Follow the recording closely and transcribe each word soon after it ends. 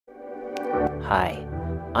Hi,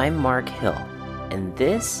 I'm Mark Hill, and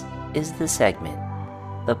this is the segment,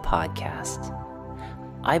 the podcast.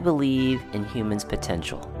 I believe in humans'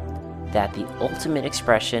 potential, that the ultimate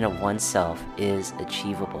expression of oneself is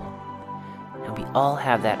achievable. And we all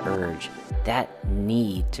have that urge, that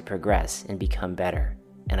need to progress and become better.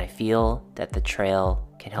 And I feel that the trail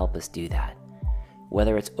can help us do that.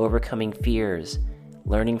 Whether it's overcoming fears,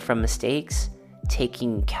 learning from mistakes,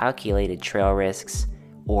 taking calculated trail risks,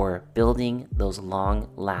 or building those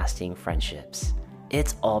long-lasting friendships.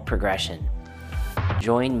 It's all progression.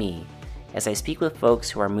 Join me as I speak with folks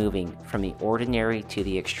who are moving from the ordinary to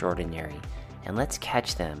the extraordinary, and let's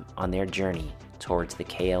catch them on their journey towards the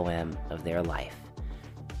KOM of their life.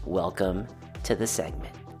 Welcome to the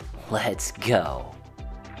segment. Let's go.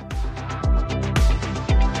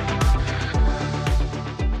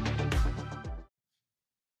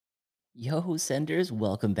 Yo, senders,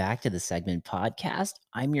 welcome back to the Segment Podcast.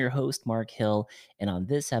 I'm your host, Mark Hill, and on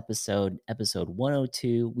this episode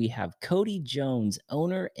 102, we have Cody Jones,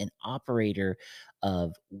 owner and operator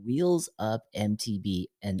of Wheels Up MTB,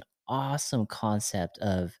 an awesome concept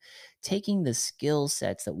of taking the skill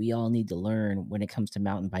sets that we all need to learn when it comes to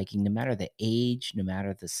mountain biking, no matter the age, no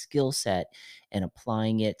matter the skill set, and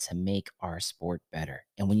applying it to make our sport better.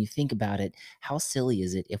 And when you think about it, how silly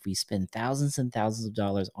is it if we spend thousands and thousands of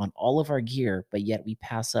dollars on all of our gear, but yet we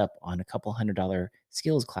pass up on a couple $100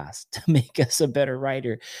 skills class to make us a better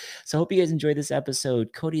rider? So I hope you guys enjoyed this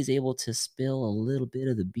episode. Cody is able to spill a little bit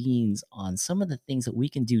of the beans on some of the things that we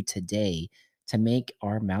can do today to make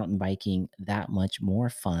our mountain biking that much more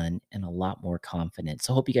fun and a lot more confident.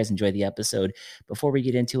 So I hope you guys enjoy the episode. Before we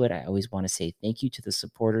get into it, I always want to say thank you to the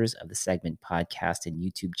supporters of the Segment Podcast and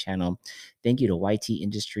YouTube channel. Thank you to YT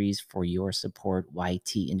Industries for your support.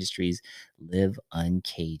 YT Industries, live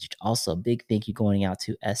uncaged. Also, a big thank you going out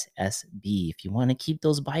to SSB. If you want to keep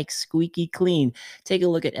those bikes squeaky clean, take a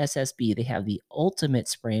look at SSB. They have the ultimate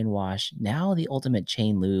spray and wash, now the ultimate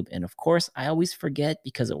chain lube. And of course, I always forget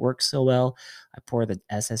because it works so well. I pour the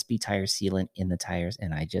SSB tire sealant in the tires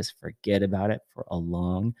and I just forget about it for a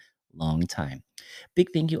long time. Big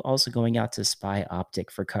thank you also going out to Spy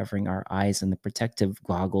Optic for covering our eyes and the protective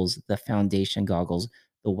goggles, the foundation goggles,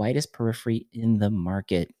 the widest periphery in the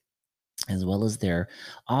market, as well as their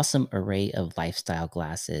awesome array of lifestyle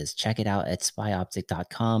glasses. Check it out at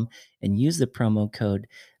spyoptic.com and use the promo code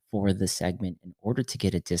for the segment in order to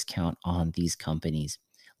get a discount on these companies.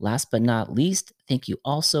 Last but not least, thank you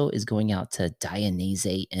also is going out to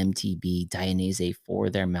Dainese MTB, Dainese for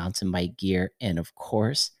their mountain bike gear, and of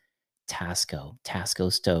course,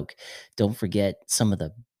 Tasco Stoke. Don't forget some of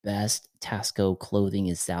the best Tasco clothing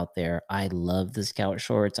is out there. I love the Scout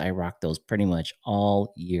shorts. I rock those pretty much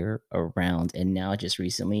all year around. And now just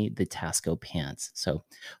recently, the Tasco pants. So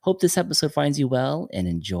hope this episode finds you well and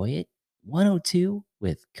enjoy it. 102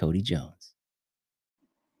 with Cody Jones.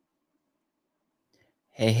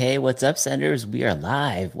 Hey, what's up, senders? We are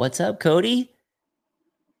live. What's up, Cody?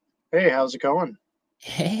 Hey, how's it going?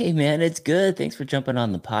 Hey, man, it's good. Thanks for jumping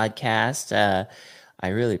on the podcast. I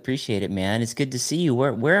really appreciate it, man. It's good to see you.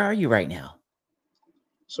 Where are you right now?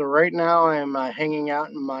 So right now I'm hanging out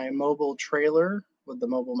in my mobile trailer with the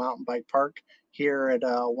Mobile Mountain Bike Park here at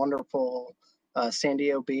a wonderful San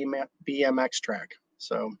Diego BMX track.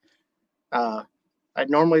 So I'd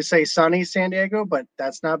normally say sunny San Diego, but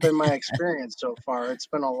that's not been my experience so far. It's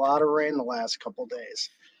been a lot of rain the last couple days.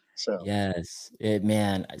 So Yes,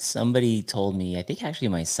 man, somebody told me, I think actually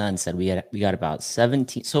my son said we got about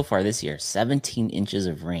 17 so far this year, 17 inches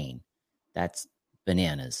of rain. That's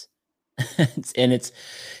bananas. And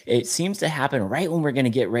it seems to happen right when we're going to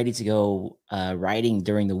get ready to go riding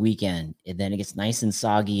during the weekend. And then it gets nice and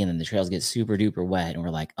soggy and then the trails get super duper wet and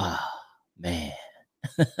we're like, "Oh, man."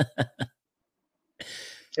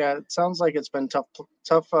 yeah, it sounds like it's been tough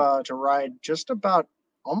to ride just about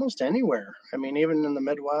almost anywhere. I mean, even in the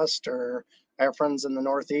Midwest, or I have friends in the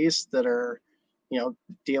Northeast that are,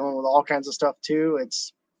 dealing with all kinds of stuff too.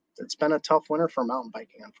 It's been a tough winter for mountain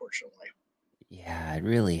biking, unfortunately. Yeah, it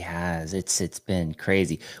really has. It's been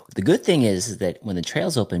crazy. The good thing is that when the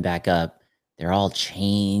trails open back up, they're all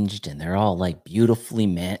changed and they're all like beautifully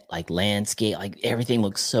like landscape, like everything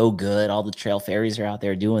looks so good. All the trail fairies are out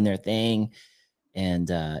there doing their thing,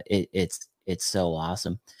 and it's so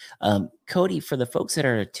awesome. Cody, for the folks that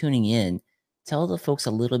are tuning in, tell the folks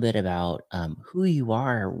a little bit about who you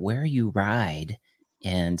are, where you ride,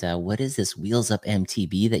 and what is this Wheels Up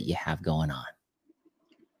MTB that you have going on?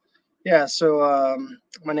 Yeah, so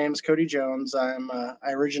my name is Cody Jones. I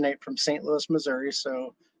originate from St. Louis, Missouri,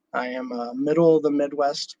 so I am a middle of the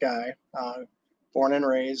Midwest guy. Born and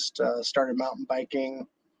raised, started mountain biking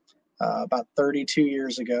about 32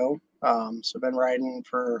 years ago. So I've been riding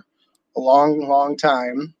for a long, long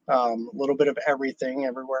time. A little bit of everything,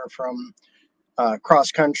 everywhere from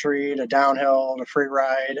cross country to downhill to free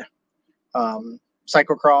ride, um,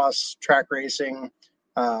 cyclocross, track racing,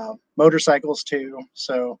 motorcycles too.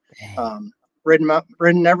 So Dang, um,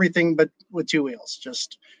 ridden everything but with two wheels.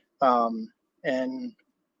 Just and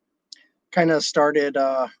kind of started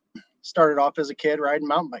off as a kid riding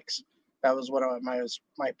mountain bikes. That was what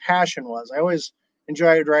my passion was. I always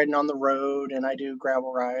enjoyed riding on the road, and I do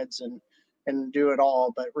gravel rides and do it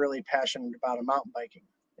all, but really passionate about a mountain biking.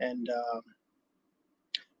 And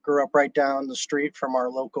grew up right down the street from our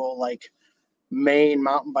local main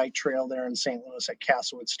mountain bike trail there in St. Louis at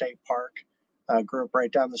Castlewood State Park. Grew up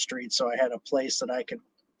right down the street, so I had a place that I could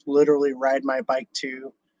literally ride my bike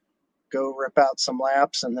to, go rip out some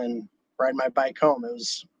laps, and then ride my bike home. It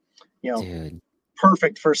was, you know, dude,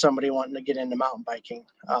 perfect for somebody wanting to get into mountain biking.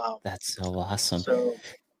 that's so awesome. So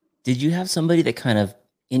Did you have somebody that kind of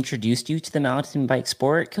introduced you to the mountain bike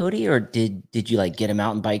sport, Cody, or did you like get a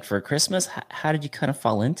mountain bike for Christmas? How did you kind of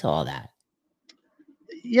fall into all that?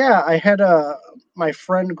 yeah, I had my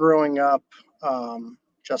friend growing up,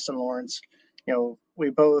 Justin Lawrence. We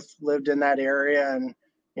both lived in that area, and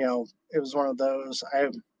it was one of those.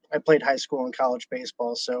 I played high school and college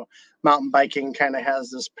baseball, so mountain biking kind of has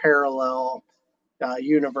this parallel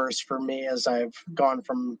universe for me as I've gone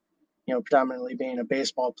from predominantly being a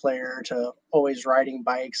baseball player to always riding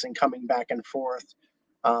bikes and coming back and forth.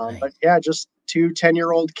 But Nice. yeah, just two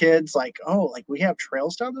 10-year-old kids like, oh, like we have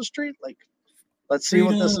trails down the street, like let's see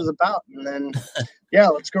what this Freedom. is about. And then, yeah,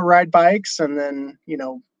 let's go ride bikes and then,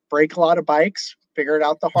 break a lot of bikes, figure it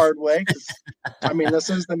out the hard way. Cause I mean, this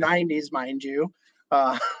is the 90s, mind you.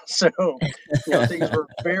 So, things were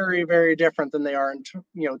very, very different than they are in,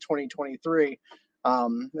 2023,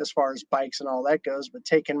 as far as bikes and all that goes. But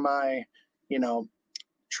taking my, you know,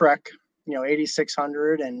 Trek,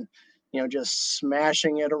 8600 and, just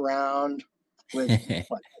smashing it around with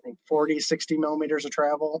what I think 40, 60 millimeters of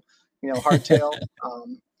travel, hardtail.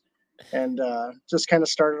 And just kind of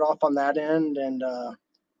started off on that end and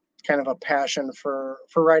kind of a passion for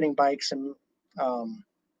riding bikes um,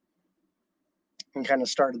 and kind of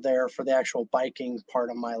started there for the actual biking part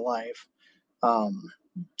of my life. Um,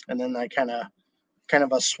 and then I kind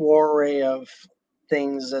of a soiree of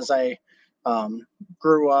things as I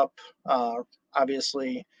grew up.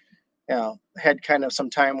 Obviously, had kind of some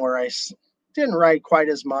time where didn't ride quite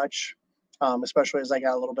as much, especially as I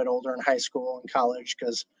got a little bit older in high school and college,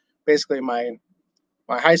 because basically my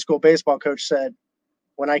high school baseball coach said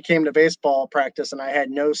when I came to baseball practice and I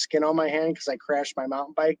had no skin on my hand because I crashed my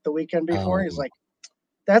mountain bike the weekend before, he's Oh. like,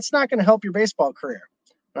 that's not going to help your baseball career.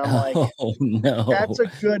 And I'm like, Oh, that's no.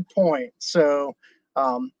 a good point. So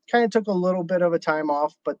kind of took a little bit of a time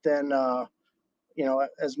off, but then,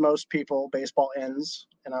 as most people, baseball ends.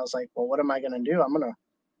 And I was like, well, what am I going to do? I'm gonna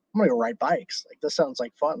go ride bikes. Like this sounds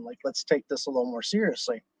like fun. Like let's take this a little more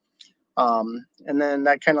seriously. And then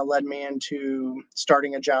that kind of led me into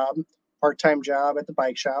starting a job, part-time job at the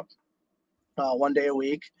bike shop, one day a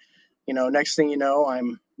week. Next thing you know,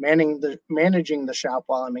 I'm managing the shop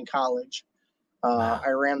while I'm in college. Wow. I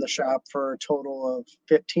ran the shop for a total of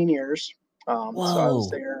 15 years. So I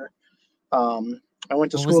was Whoa. there. Um, I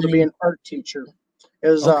went to What was school the to be name? an art teacher. It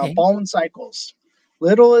was Okay. Ball and Cycles,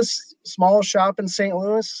 littlest small shop in St.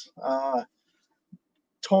 Louis.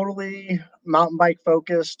 Totally mountain bike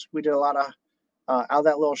focused. We did a lot of out of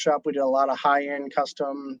that little shop. We did a lot of high end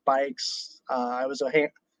custom bikes. I was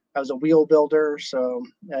a wheel builder, so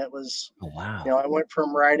it was Oh, wow. I went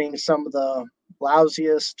from riding some of the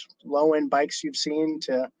lousiest low end bikes you've seen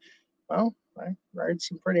to well, I ride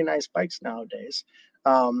some pretty nice bikes nowadays.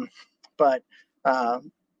 Um, but uh,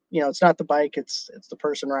 it's not the bike; it's the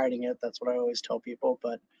person riding it. That's what I always tell people.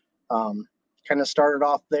 But kind of started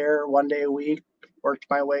off there one day a week, worked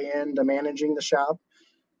my way into managing the shop.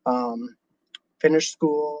 Um, Finished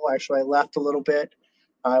school. Actually, I left a little bit.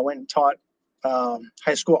 I went and taught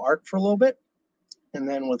high school art for a little bit, and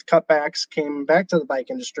then with cutbacks, came back to the bike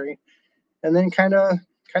industry, and then kind of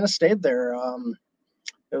stayed there.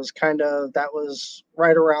 It was that was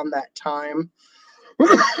right around that time.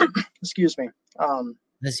 Excuse me. Um,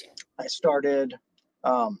 Bless you. I started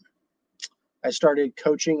um, I started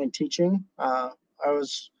coaching and teaching. I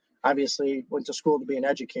was obviously went to school to be an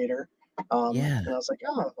educator. Yeah. And I was like,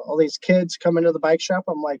 oh, all these kids come into the bike shop.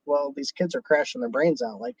 I'm like, well, these kids are crashing their brains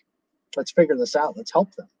out. Like, let's figure this out. Let's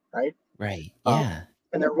help them, right? Right. Um, Yeah.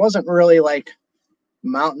 and there wasn't really like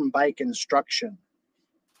mountain bike instruction.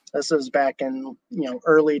 This was back in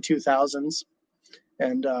early 2000s,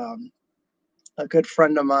 and a good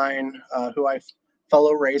friend of mine who I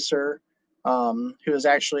fellow racer, who is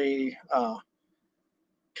actually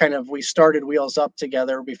we started Wheels Up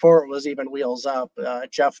together before it was even Wheels Up.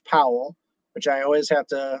 Jeff Powell, which I always have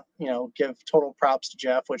to give total props to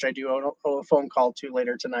Jeff, which I do owe a phone call to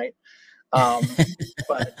later tonight.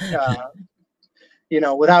 But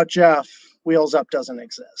without Jeff, Wheels Up doesn't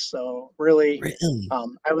exist. So really, Really?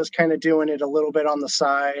 I was kind of doing it a little bit on the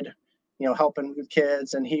side, helping with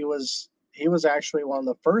kids, and he was actually one of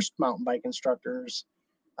the first mountain bike instructors,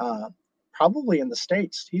 uh, probably in the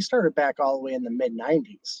States. He started back all the way in the mid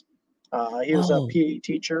 '90s. He was a Oh, PE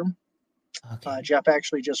teacher. okay. Jeff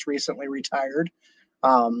actually just recently retired.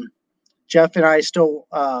 Um, Jeff and I still,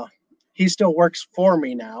 he still works for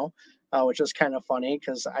me now, which is kind of funny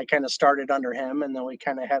because I kind of started under him, and then we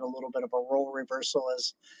kind of had a little bit of a role reversal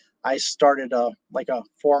as I started a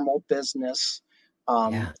formal business,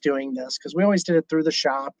 Yeah. doing this because we always did it through the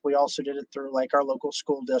shop. We also did it through like our local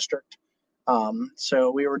school district.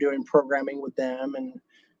 So we were doing programming with them, and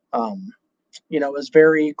um, it was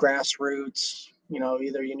very grassroots.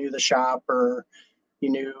 Either you knew the shop or you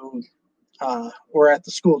knew we're at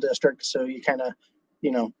the school district, so you kind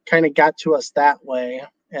of got to us that way.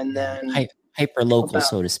 And Yeah. then Hyper local, about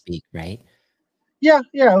so to speak, right? yeah,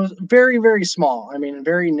 yeah, it was very very small. I mean,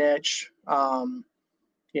 very niche.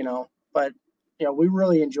 You know, but we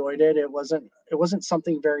really enjoyed it. It wasn't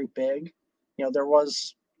something very big. There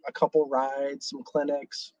was a couple rides, some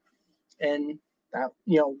clinics, and that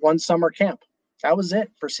one summer camp. That was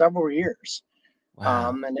it for several years. Wow.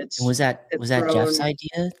 And And it's was it's that Jeff's grown.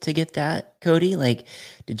 idea to get that, Cody? Like,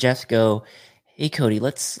 did Jeff go, "Hey, Cody,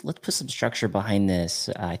 let's put some structure behind this.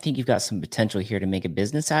 I think you've got some potential here to make a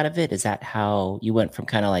business out of it." Is that how you went from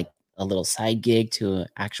kind of like a little side gig to an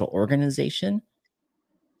actual organization?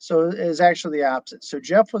 So it's actually the opposite. So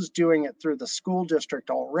Jeff was doing it through the school district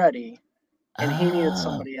already, and he needed Oh,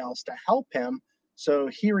 somebody else to help him. So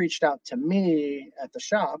he reached out to me at the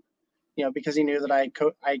shop, because he knew that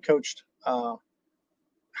I coached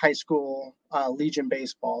high school Legion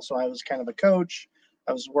baseball. So I was kind of a coach.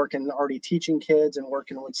 I was working already teaching kids and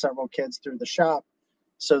working with several kids through the shop.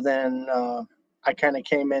 So then I kind of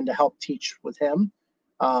came in to help teach with him.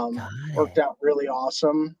 got Worked it. out really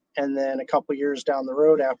awesome. And then a couple years down the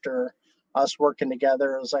road, after us working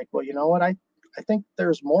together, I was like, well, you know what? I think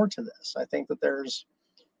there's more to this. I think that there's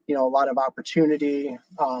a lot of opportunity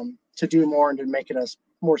to do more and to make it a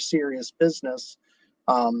more serious business.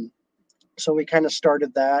 Um, so we kind of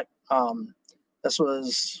started that. This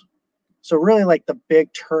was so really like the big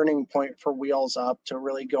turning point for Wheels Up to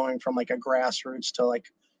really going from like a grassroots to like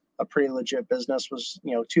a pretty legit business was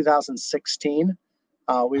 2016.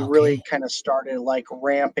 We really Okay. kind of started like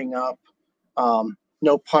ramping up.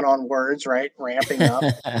 No pun on words, right? Ramping up.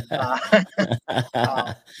 Uh,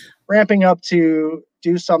 um, Ramping up to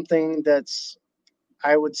do something that's,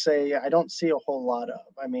 I would say, I don't see a whole lot of.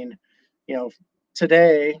 I mean, you know,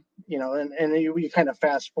 today, and you kind of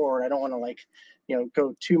fast forward. I don't want to like,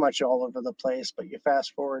 go too much all over the place, but you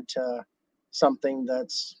fast forward to something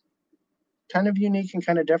that's kind of unique and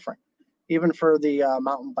kind of different, even for the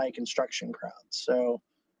mountain bike instruction crowd. So,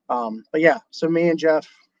 but yeah, so me and Jeff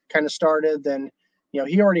kind of started. Then,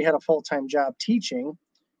 he already had a full time job teaching,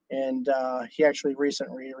 and he actually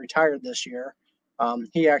recently retired this year.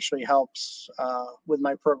 He actually helps with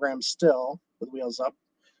my program still with Wheels Up,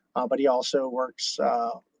 but he also works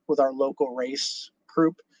with our local race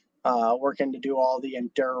group, working to do all the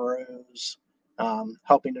enduros,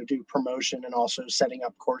 helping to do promotion and also setting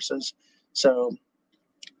up courses. So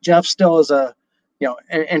Jeff still is an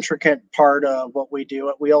intricate part of what we do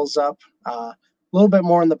at Wheels Up. A little bit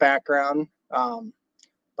more in the background,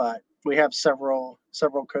 but we have several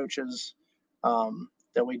coaches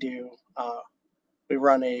that we do. We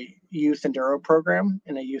run a youth enduro program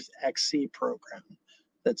and a youth XC program.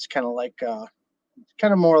 That's kind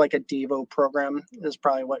of more like a Devo program is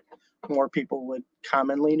probably what more people would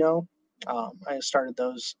commonly know. I started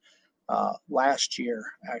those last year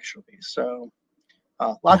actually, so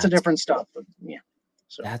lots of That's different stuff. But yeah,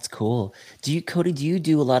 so That's cool. Cody, do you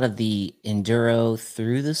do a lot of the enduro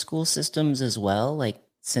through the school systems as well? Like,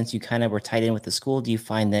 since you kind of were tied in with the school, do you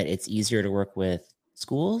find that it's easier to work with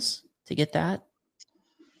schools to get that?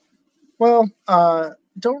 well,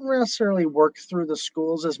 don't necessarily work through the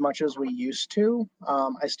schools as much as we used to.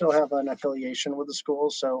 I still have an affiliation with the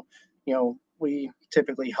schools, so we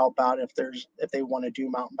typically help out if they want to do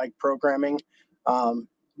mountain bike programming.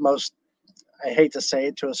 Most I hate to say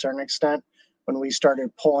it to a certain extent, when we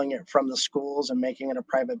started pulling it from the schools and making it a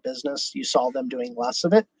private business, you saw them doing less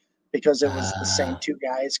of it because it was the same Ah, two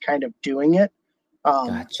guys kind of doing it. There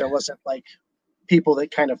gotcha. wasn't like people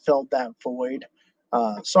that kind of filled that void.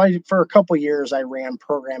 For a couple years, I ran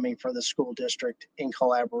programming for the school district in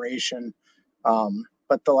collaboration.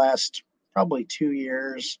 But the last probably 2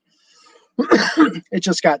 years, it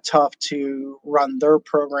just got tough to run their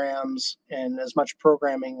programs, and as much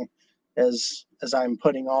programming as I'm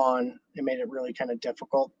putting on, it made it really kind of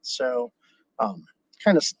difficult. So,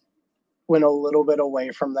 kind of went a little bit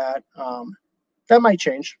away from that. That might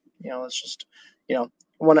change. It's just, I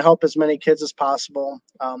want to help as many kids as possible.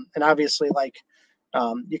 And obviously, like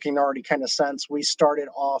you can already kind of sense, we started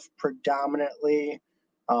off predominantly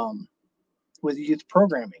um, with youth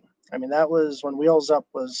programming. I mean, that was when Wheels Up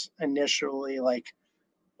was initially like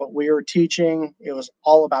what we were teaching. It was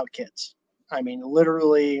all about kids. I mean,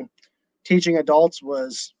 literally, teaching adults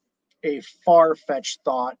was a far fetched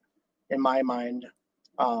thought in my mind,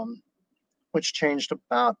 um, which changed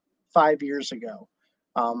about 5 years ago.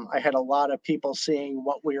 I had a lot of people seeing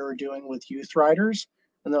what we were doing with youth riders,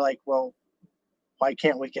 and they're like, well, why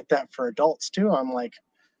can't we get that for adults too? I'm like,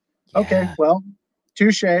 okay, Yeah. well,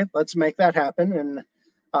 touche, let's make that happen. And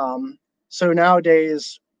um, so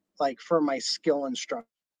nowadays, like for my skill instructions,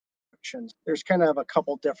 there's kind of a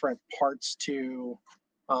couple different parts to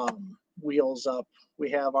Wheels Up. We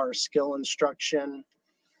have our skill instruction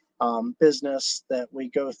business that we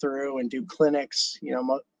go through and do clinics,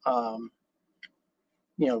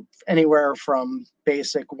 anywhere from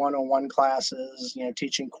basic 101 classes,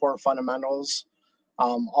 teaching core fundamentals,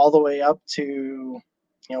 all the way up to,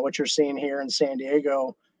 what you're seeing here in San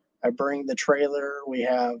Diego. I bring the trailer. We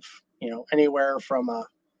have, anywhere from a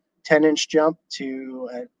 10-inch jump to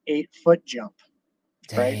an 8-foot jump,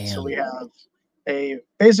 right? So we Damn. have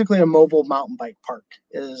basically a mobile mountain bike park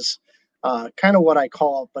is kind of what I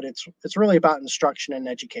call it, but it's really about instruction and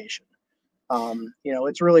education.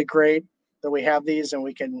 It's really great that we have these and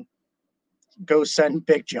we can go send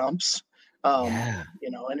big jumps. Yeah.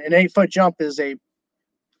 An 8-foot jump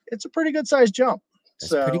it's a pretty good sized jump.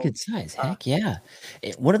 That's pretty So, good size. uh, Heck yeah.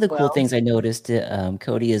 One of the cool well, things I noticed,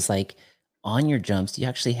 Cody, is like on your jumps, you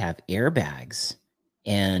actually have airbags.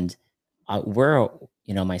 And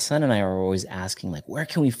my son and I are always asking, like, where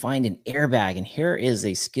can we find an airbag? And here is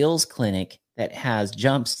a skills clinic that has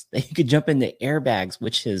jumps that you could jump into airbags,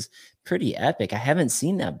 which is pretty epic. I haven't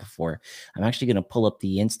seen that before. I'm actually going to pull up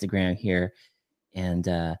the Instagram here and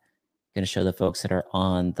going to show the folks that are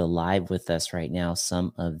on the live with us right now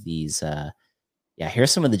some of these. Yeah,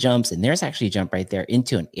 here's some of the jumps, and there's actually a jump right there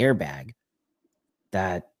into an airbag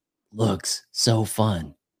that looks so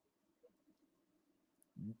fun.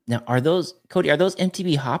 Now, are those Cody? Are those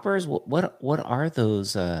MTB hoppers? What are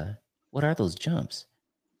those jumps?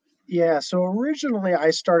 yeah. So originally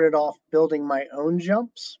I started off building my own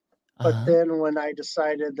jumps, Uh but huh. then when I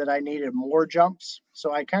decided that I needed more jumps,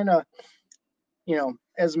 so I kind of,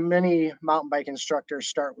 as many mountain bike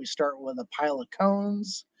instructors we start with a pile of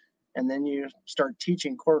cones, and then you start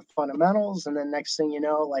teaching core fundamentals, and then next thing you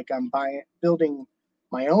know, like I'm building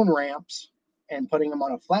my own ramps and putting them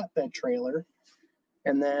on a flatbed trailer.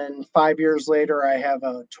 And then 5 years later, I have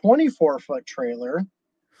a 24-foot trailer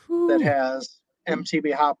that Whew. has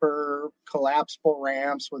MTB hopper collapsible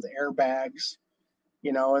ramps with airbags.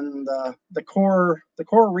 And the core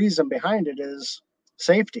reason behind it is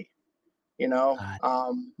safety.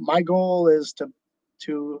 God. My goal is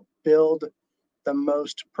to build the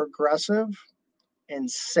most progressive and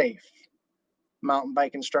safe mountain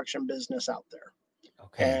bike instruction business out there.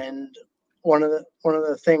 Okay. And one of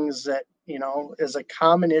the things that is a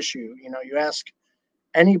common issue. You ask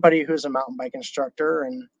anybody who's a mountain bike instructor,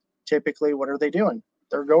 and typically, what are they doing?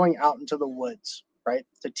 They're going out into the woods, right,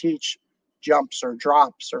 to teach jumps or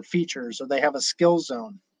drops or features, or they have a skill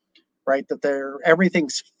zone, right, that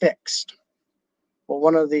everything's fixed. Well,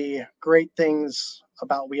 one of the great things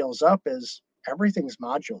about Wheels Up is everything's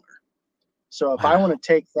modular. So if I want Wow. to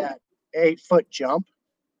take that 8-foot jump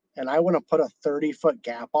and I want to put a 30-foot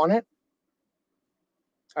gap on it,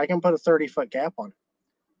 I can put a 30-foot gap on it.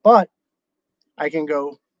 But I can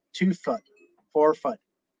go 2 foot, 4 foot,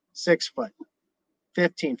 6 foot,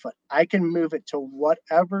 15 foot. I can move it to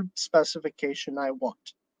whatever specification I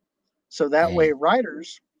want. So that way, Dang.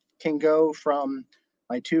 riders can go from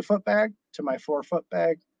my 2-foot bag to my 4-foot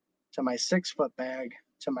bag to my 6-foot bag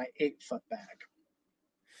to my 8-foot bag,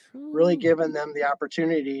 really Whew. giving them the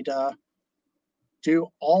opportunity to do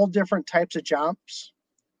all different types of jumps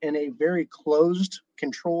in a very closed,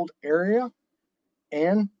 controlled area.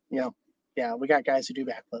 And, yeah, we got guys who do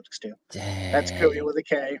backflips too. That's Cody Dang. with a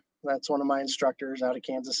K. That's one of my instructors out of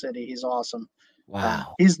Kansas City. He's awesome.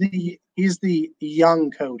 Wow. He's the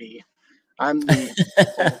young Cody. I'm the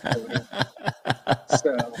old Cody.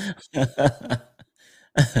 So,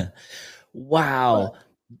 Wow.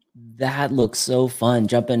 but That looks so fun,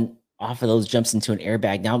 jumping off of those jumps into an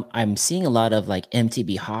airbag. Now I'm seeing a lot of like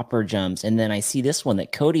MTB hopper jumps, and then I see this one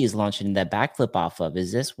that Cody is launching that backflip off of.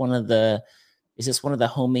 Is this one of the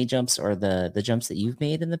homemade jumps or the jumps that you've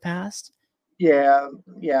made in the past? Yeah,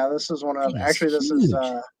 yeah. This is one of Thing is actually this is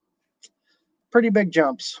huge. pretty big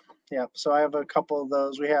jumps. Yeah. So I have a couple of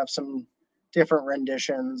those. We have some different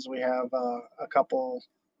renditions. We have a couple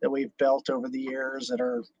that we've built over the years that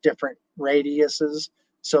are different radiuses.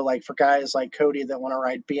 So like for guys like Cody that want to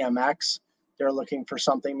ride BMX, they're looking for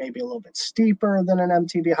something maybe a little bit steeper than an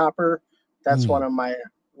MTB hopper. That's one Mm, of my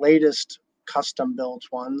latest custom built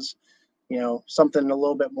ones. Something a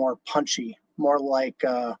little bit more punchy, more like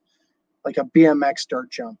a BMX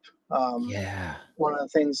dirt jump. Um, yeah. One of the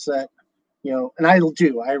things that and I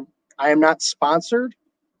do. I am not sponsored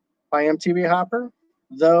by MTB Hopper,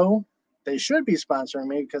 though they should be sponsoring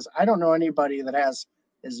me because I don't know anybody that has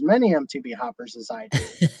as many MTB hoppers as I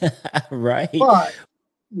do. Right. But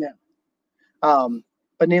yeah, um,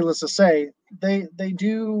 but needless to say, they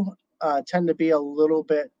do tend to be a little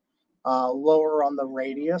bit lower on the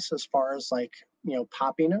radius as far as like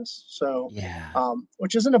poppiness. So, Yeah.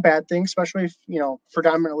 which isn't a bad thing, especially if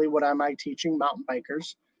predominantly what am I teaching mountain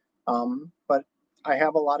bikers. But I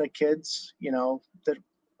have a lot of kids, that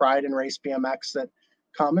ride and race BMX that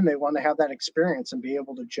come and they want to have that experience and be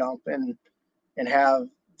able to jump and have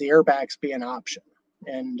the airbags be an option.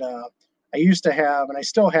 And I used to have, and I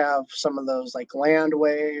still have some of those like land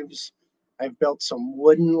waves. I've built some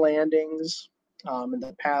wooden landings in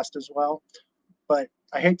the past as well. But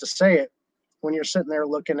I hate to say it, when you're sitting there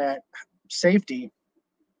looking at safety,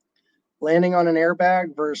 landing on an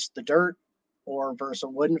airbag versus the dirt or versus a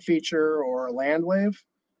wooden feature or a land wave,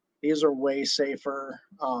 these are way safer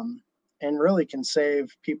and really can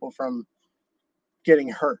save people from getting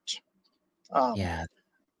hurt. Um, Yeah.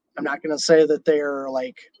 I'm not going to say that they're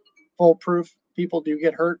like foolproof. People do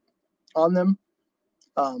get hurt on them,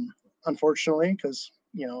 um, unfortunately, because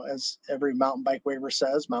as every mountain bike waiver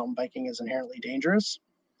says, mountain biking is inherently dangerous.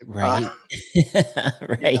 Uh, Right. you know,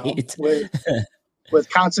 Right. with with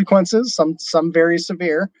consequences, some very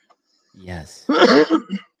severe. Yes.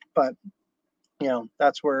 But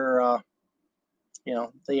that's where the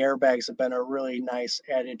airbags have been a really nice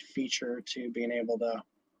added feature to being able to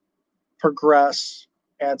progress,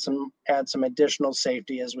 add some additional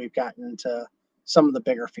safety as we've gotten into some of the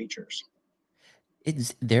bigger features.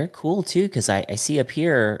 They're cool too because I see up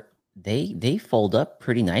here they fold up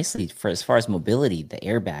pretty nicely for as far as mobility, the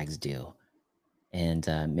airbags do, and,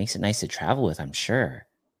 makes it nice to travel with, I'm sure.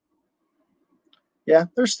 Yeah,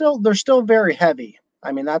 they're still very heavy.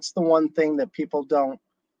 I mean, that's the one thing that people don't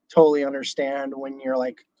totally understand when you're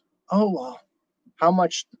like, oh well, how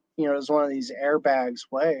much does one of these airbags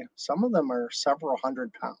weigh? Some of them are several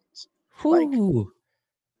hundred pounds. Like, Whoo!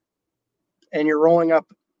 and you're rolling up,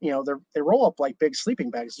 they roll up like big sleeping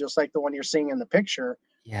bags, just like the one you're seeing in the picture.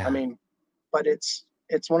 I Yeah. mean, but it's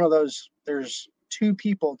one of those. There's two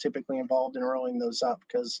people typically involved in rolling those up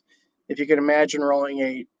because if you can imagine rolling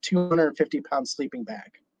a 250-pound sleeping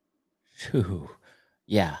bag. Phew.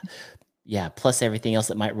 Yeah. Yeah, plus everything else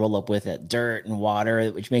that might roll up with it, dirt and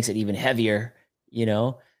water, which makes it even heavier, you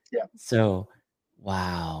know? Yeah. So,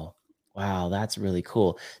 wow. Wow, that's really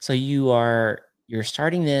cool. So you're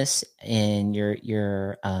starting this and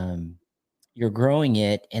you're growing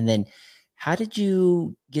it, and then how did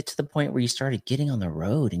you get to the point where you started getting on the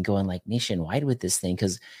road and going, like, nationwide with this thing?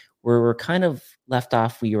 Because we're kind of left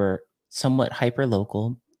off, we were somewhat hyper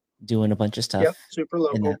local, doing a bunch of Yep. stuff Super in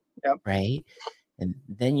that, local. Yep. right? And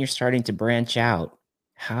then you're starting to branch out.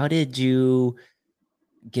 How did you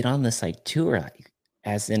get on this, like, tour? Like,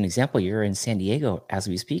 as an example, you're in San Diego as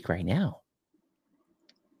we speak right now.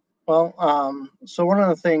 Well, so one of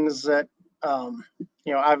the things that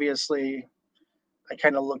obviously I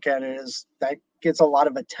kind of look at it as that gets a lot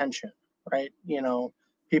of attention, right?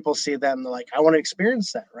 People see them, they're like, I want to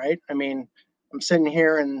experience that, right? I mean, I'm sitting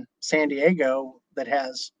here in San Diego that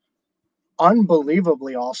has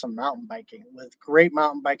unbelievably awesome mountain biking with great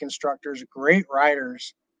mountain bike instructors, great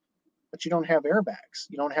riders, but you don't have airbags.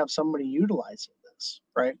 You don't have somebody utilizing this,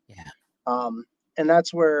 right? Yeah. Um, and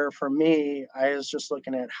that's where, for me, I was just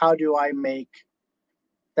looking at how do I make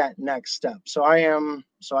that next step. So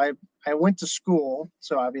I went to school,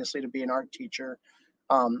 so obviously to be an art teacher.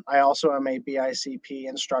 I also am a BICP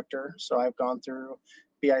instructor, so I've gone through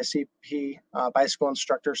BICP bicycle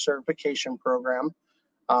instructor certification program.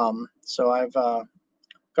 So I've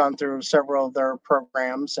gone through several of their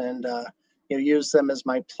programs and use them as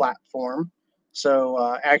my platform.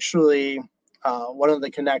 So actually, one of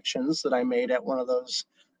the connections that I made at one of those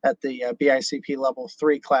at the BICP level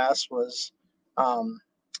 3 class was um,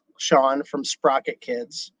 Sean from Sprocket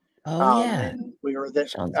Kids. Oh yeah. And we were the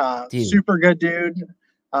Sean's dude. super good dude.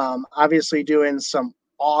 Obviously doing some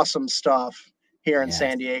awesome stuff here in Yes.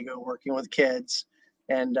 San Diego, working with kids.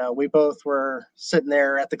 And we both were sitting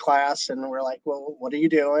there at the class, and we're like, "Well, what are you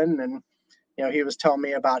doing?" And he was telling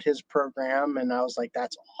me about his program, and I was like,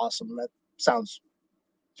 "That's awesome. That sounds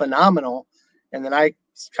phenomenal." And then I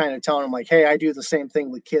kind of telling him like, "Hey, I do the same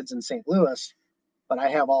thing with kids in St. Louis, but I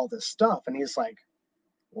have all this stuff." And he's like,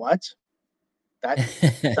 "What? That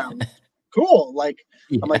sounds cool." Like,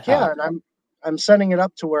 I'm like, Yeah. "Yeah," and I'm setting it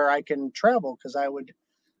up to where I can travel, because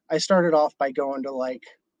I started off by going to like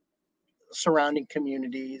surrounding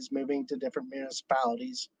communities, moving to different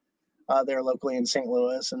municipalities there locally in St.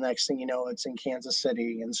 Louis, and next thing you know, it's in Kansas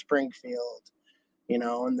City and Springfield,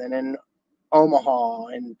 and then in Omaha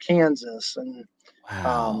and Kansas, and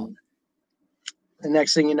Wow. um, the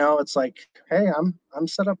next thing you know, it's like, hey, I'm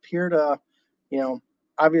set up here to, you know,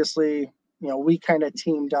 obviously, we kind of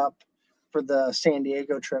teamed up for the San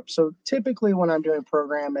Diego trip. So typically when I'm doing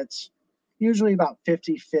program, it's usually about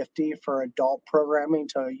 50-50 for adult programming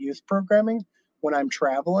to youth programming when I'm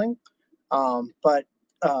traveling. But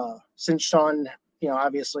since Sean,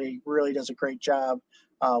 obviously really does a great job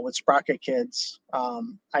with Sprocket Kids,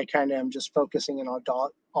 I kind of am just focusing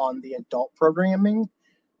on the adult programming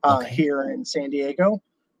Okay. here in San Diego.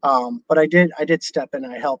 But I did step in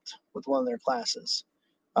and I helped with one of their classes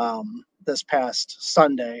this past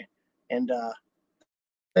Sunday, and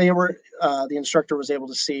the instructor was able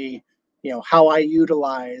to see how I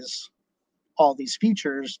utilize all these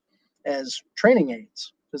features as training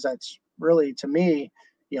aids, because that's really, to me,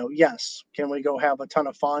 yes, can we go have a ton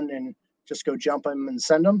of fun and just go jump them and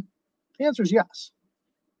send them? The answer is yes.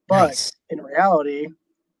 But Nice. in reality,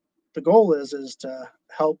 the goal is to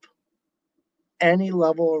help any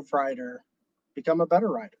level of rider become a better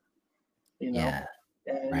rider, you know. Yeah.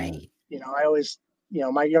 And Right. I always,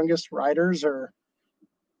 my youngest riders are,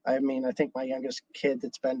 I mean, I think my youngest kid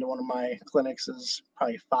that's been to one of my clinics is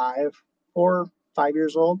probably 5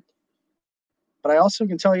 years old. But I also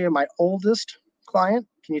can tell you my oldest client.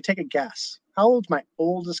 Can you take a guess? How old's my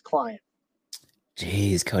oldest client?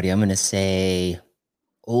 Jeez, Cody, I'm gonna say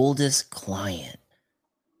oldest client.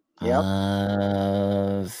 Yep.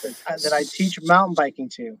 Uh, That I teach mountain biking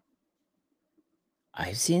to.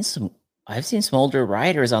 I've seen some I've seen some older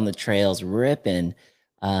riders on the trails ripping,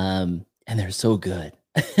 and they're so good.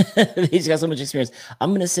 He's got so much experience.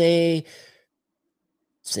 I'm gonna say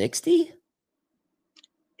 60?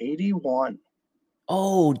 81.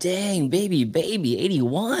 Oh, dang, baby,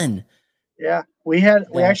 81. Yeah. We That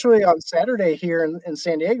actually on Saturday here in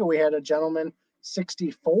San Diego, we had a gentleman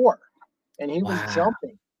 64, and he was wow.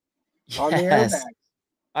 jumping on the Yes, airbag.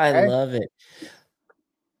 I Okay. love it.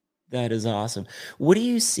 That is awesome. What do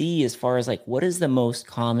you see as far as like what is the most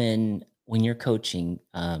common when you're coaching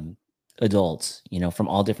adults, from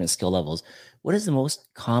all different skill levels? What is the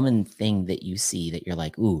most common thing that you see that you're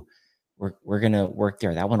like, "Ooh, we're going to work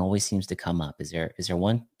there." That one always seems to come up. Is there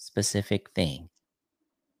one specific thing?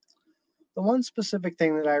 The one specific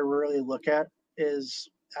thing that I really look at is,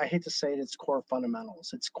 I hate to say it, it's core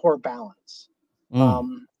fundamentals. It's core balance.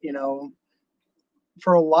 Mm. You know,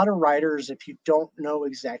 for a lot of riders, if you don't know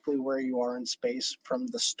exactly where you are in space from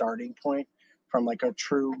the starting point, from like a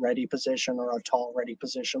true ready position or a tall ready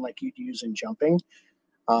position like you'd use in jumping,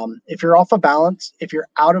 if you're off of balance, if you're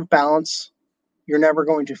out of balance, you're never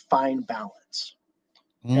going to find balance.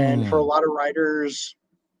 And for a Mm. lot of riders,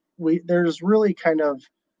 there's really kind of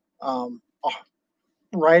um,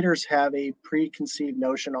 riders have a preconceived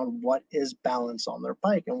notion on what is balance on their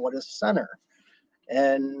bike and what is center.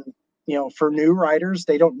 And for new riders,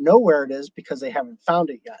 they don't know where it is because they haven't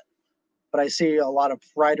found it yet. But I see a lot of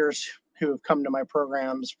riders who have come to my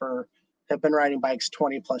programs for have been riding bikes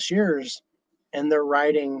 20 plus years, and they're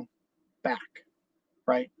riding back,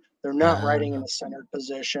 right? They're not riding in Uh, a centered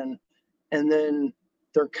position, and then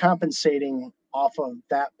they're compensating off of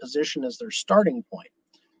that position as their starting point.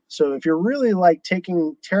 So if you're really like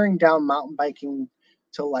tearing down mountain biking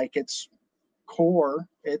to like its core,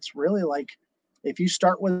 it's really like, if you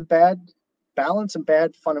start with bad balance and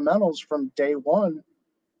bad fundamentals from day one,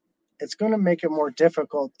 it's going to make it more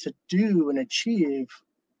difficult to do and achieve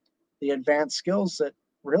the advanced skills that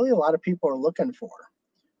really a lot of people are looking for.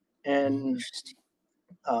 And interesting.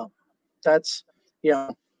 uh, that's, you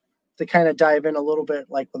know, to kind of dive in a little bit,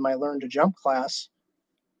 like with my Learn to Jump class,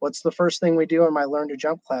 what's the first thing we do in my Learn to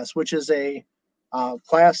Jump class, which is a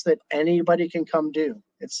class that anybody can come do.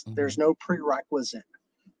 There's Mhm. no prerequisite.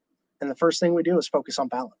 And the first thing we do is focus on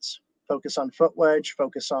balance, focus on foot wedge,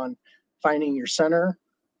 focus on finding your center,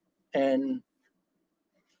 and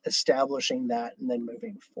establishing that and then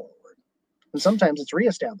moving forward. And sometimes it's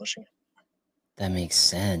reestablishing it. That makes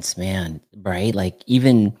sense, man. Right? Like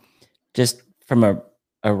even just from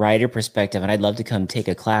a rider perspective, and I'd love to come take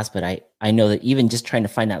a class, but I know that even just trying to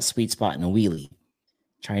find that sweet spot in a wheelie,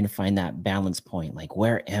 trying to find that balance point, like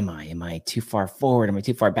where am I? Am I too far forward? Am I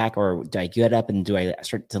too far back? Or do I get up and do I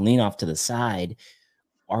start to lean off to the side?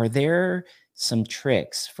 Are there some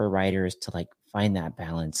tricks for riders to like find that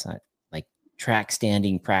balance, like track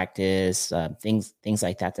standing practice, things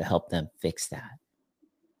like that to help them fix that?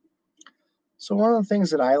 So one of the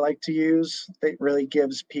things that I like to use that really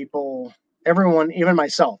gives people, everyone, even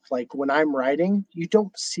myself, like when I'm riding, you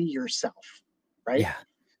don't see yourself, right? Yeah,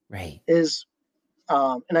 right. Is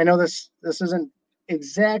and I know this isn't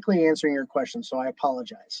exactly answering your question, so I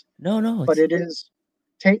apologize. No, no, But it's it is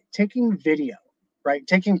taking video, right?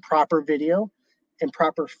 Taking proper video and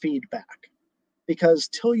proper feedback. Because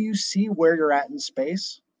till you see where you're at in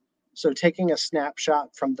space, so taking a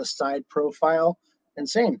snapshot from the side profile and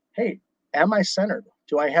saying, hey, am I centered?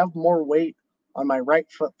 Do I have more weight on my right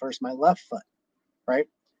foot versus my left foot? Right.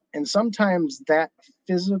 And sometimes that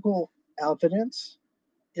physical evidence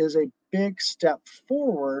is a big step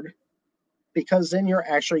forward because then you're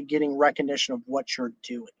actually getting recognition of what you're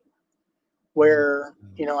doing. Mm, Where,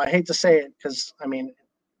 I hate to say it because I mean,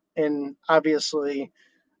 and obviously,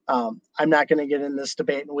 I'm not going to get in this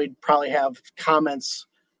debate, and we'd probably have comments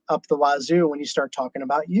up the wazoo when you start talking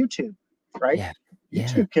about YouTube, right? yeah, yeah.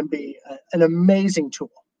 YouTube can be an amazing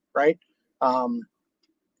tool, right? Um,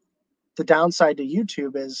 the downside to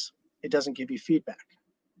YouTube is it doesn't give you feedback.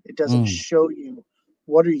 It doesn't Mm, show you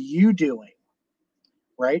what are you doing,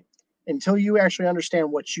 right? Until you actually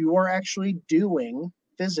understand what you are actually doing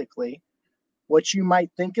physically, what you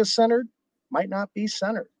might think is centered might not be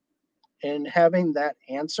centered. And having that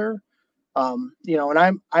answer,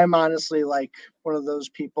 and I'm honestly like one of those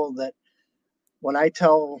people that when I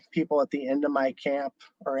tell people at the end of my camp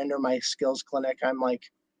or end of my skills clinic, I'm like,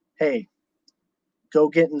 hey, go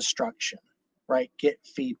get instruction, right? Get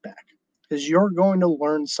feedback because you're going to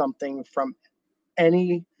learn something from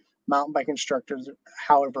any mountain bike instructors,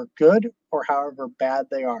 however good or however bad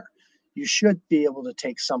they are. You should be able to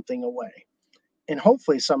take something away. And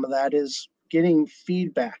hopefully, some of that is getting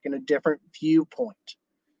feedback and a different viewpoint,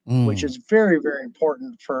 which mm, is very, very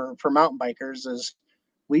important for mountain bikers. Is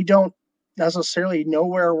we don't necessarily know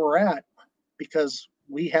where we're at because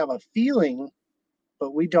we have a feeling,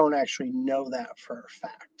 but we don't actually know that for a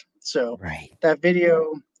fact. So right. that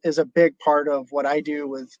video is a big part of what I do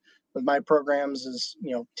with my programs is,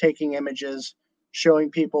 taking images, showing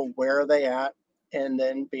people where are they at, and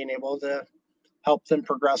then being able to help them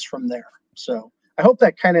progress from there. So I hope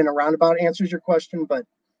that kind of in a roundabout answers your question, but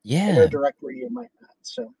I know Yeah. directly you might not.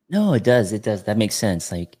 So No, it does, it does. That makes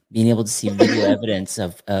sense. Like being able to see video evidence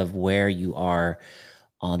of where you are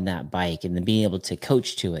on that bike and then being able to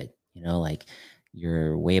coach to it, like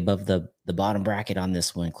you're way above the bottom bracket on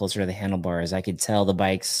this one, closer to the handlebars. I could tell the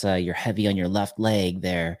bike's you're heavy on your left leg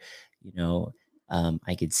there, you know.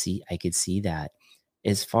 I could see that.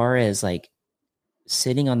 As far as like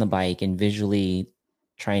sitting on the bike and visually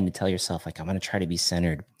trying to tell yourself like I'm going to try to be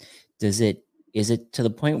centered. Does it is it to the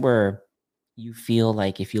point where you feel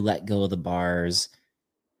like if you let go of the bars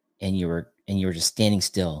and you were just standing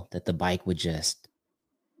still that the bike would just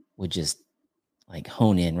like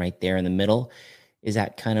hone in right there in the middle? Is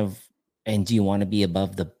that kind of, and do you want to be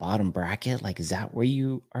above the bottom bracket? Like is that where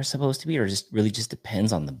you are supposed to be or just really just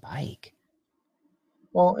depends on the bike?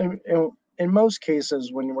 well, in most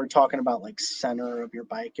cases, when we're talking about like center of your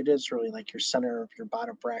bike, it is really like your center of your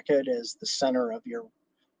bottom bracket is the center of your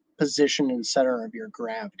position and center of your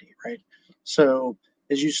gravity, right? So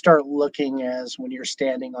as you start looking as when you're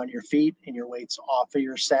standing on your feet and your weight's off of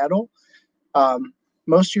your saddle, um,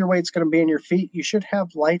 most of your weight's going to be in your feet. You should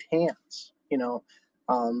have light hands.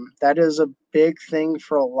 That is a big thing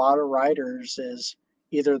for a lot of riders is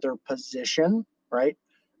either their position, right?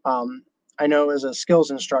 Um, I know as a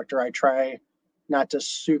skills instructor, I try not to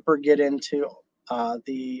super get into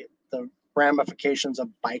the ramifications of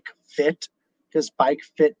bike fit because bike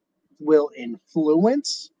fit will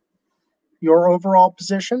influence your overall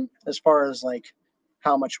position as far as like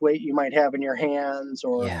how much weight you might have in your hands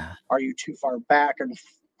or Yeah. are you too far back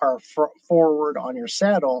or forward on your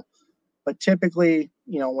saddle. But typically,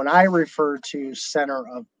 when I refer to center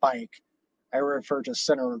of bike, I refer to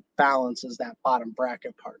center of balance as that bottom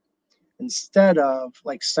bracket part instead of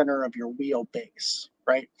like center of your wheelbase,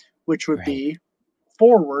 right? Which would Right. be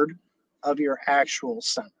forward of your actual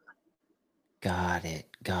center. Got it.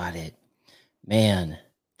 Got it. Man,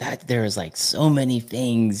 that there's like so many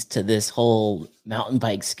things to this whole mountain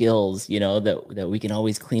bike skills, that we can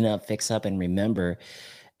always clean up, fix up, and remember.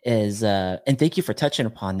 And thank you for touching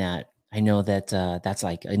upon that. I know that that's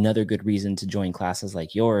like another good reason to join classes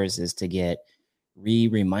like yours is to get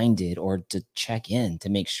reminded or to check in to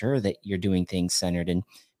make sure that you're doing things centered. And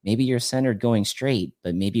maybe you're centered going straight,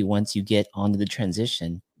 but maybe once you get onto the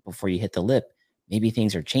transition before you hit the lip, maybe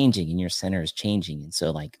things are changing and your center is changing. And so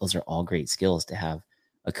like those are all great skills to have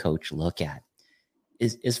a coach look at.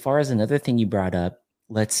 As far as another thing you brought up,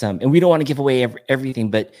 let's and we don't want to give away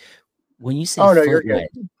everything, but when you say Oh no, foot you're good.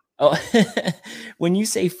 wedge, oh, when you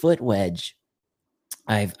say foot wedge,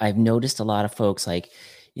 I've noticed a lot of folks like,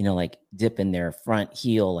 like dipping their front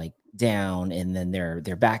heel like down and then their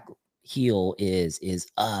back heel is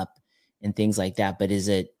up and things like that. But is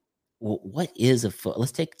it what is a foot?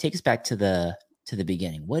 Let's take us back to the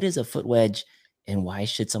beginning. What is a foot wedge and why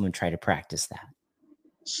should someone try to practice that?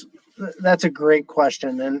 That's a great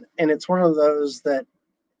question, and it's one of those that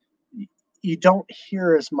you don't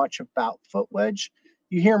hear as much about foot wedge.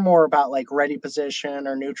 You hear more about like ready position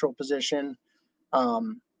or neutral position,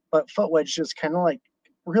 but foot wedge just kind of like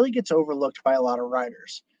really gets overlooked by a lot of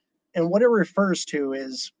riders. And what it refers to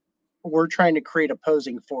is we're trying to create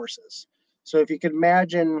opposing forces. So if you could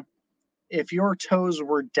imagine if your toes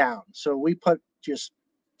were down, so we put just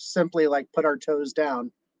simply like put our toes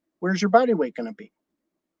down, where's your body weight going to be?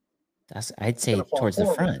 I'd It's going say to fall towards the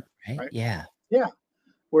forward, front, right? right? Yeah. Yeah.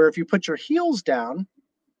 Where if you put your heels down,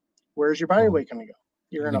 where's your body Oh, weight going to go?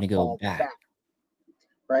 You're you're going gonna to go fall back. back,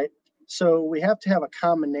 right? So we have to have a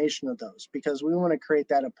combination of those because we want to create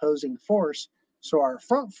that opposing force. So our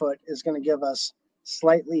front foot is going to give us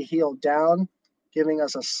slightly heel down, giving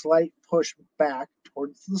us a slight push back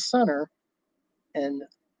towards the center, and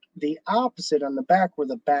the opposite on the back, where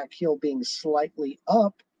the back heel being slightly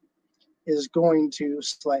up, is going to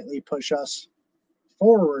slightly push us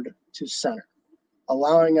forward to center,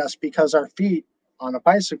 allowing us, because our feet on a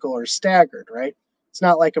bicycle are staggered, right? It's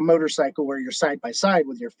not like a motorcycle where you're side by side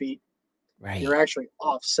with your feet, you're Right. actually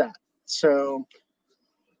offset. So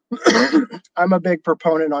I'm a big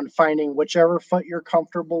proponent on finding whichever foot you're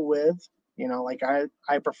comfortable with. Like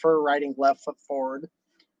I prefer riding left foot forward.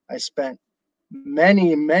 I spent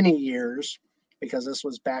many years, because this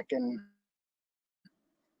was back in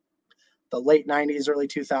the late 90s, early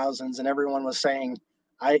 2000s, and everyone was saying,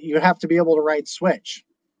 you have to be able to ride switch.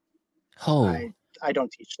 I Oh. I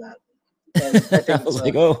don't teach that, and I think I it's was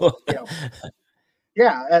like, oh. you know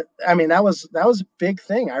yeah. I mean that was a big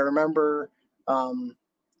thing. I remember um,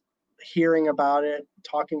 hearing about it,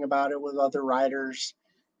 talking about it with other riders,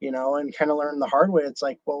 and kind of learn the hard way. It's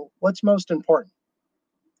like, well, what's most important?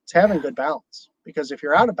 It's having Yeah. good balance, because if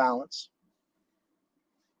you're Yeah. out of balance,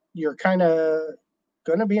 you're kind of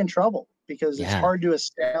going to be in trouble, because it's Yeah. hard to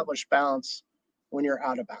establish balance when you're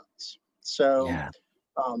out of balance. So, Yeah.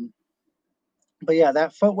 um, but yeah,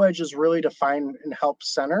 that foot wedge is really to find and help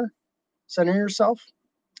center yourself.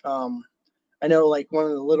 Um, I know, like,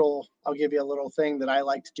 I'll give you a little thing that I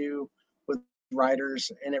like to do with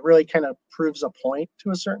riders, and it really kind of proves a point to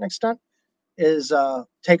a certain extent, is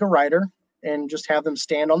take a rider and just have them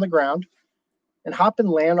stand on the ground and hop and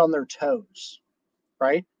land on their toes,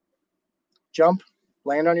 right? Jump,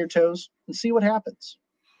 land on your toes, and see what happens.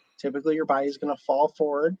 Typically, your body's going to fall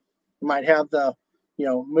forward. You might have the,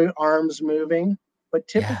 arms moving, but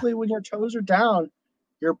Yeah. typically when your toes are down,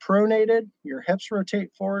 you're pronated, your hips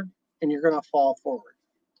rotate forward, and you're going to fall forward.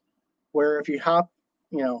 Where if you hop,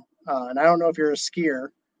 and I don't know if you're a skier,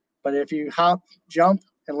 but if you hop, jump,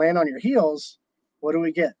 and land on your heels, what do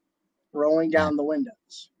we get? Rolling Yeah. down the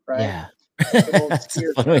windows, right? Yeah. Good old That's a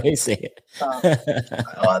skier fun way term. to say Uh,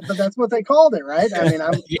 it. but that's what they called it, right? I mean,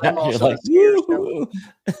 I'm Yeah, you're also a like, skier, so. "Woo."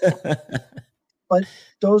 But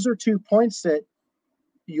those are 2 points that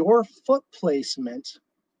your foot placement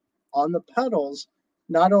on the pedals,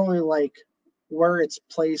 not only like where it's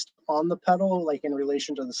placed on the pedal, like in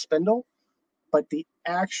relation to the spindle, but the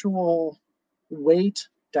actual weight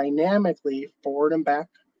dynamically forward and back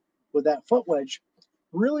with that foot wedge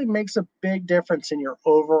really makes a big difference in your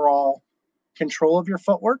overall control of your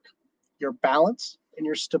footwork, your balance, and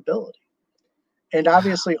your stability. And Wow.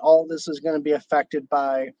 obviously, all this is going to be affected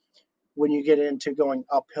by when you get into going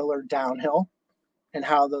uphill or downhill, and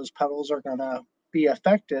how those pedals are going to be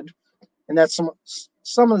affected. And that's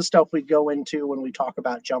some of the stuff we go into when we talk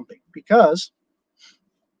about jumping. Because,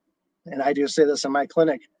 and I do say this in my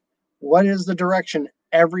clinic, what is the direction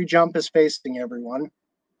every jump is facing, everyone?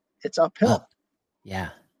 It's uphill, Up.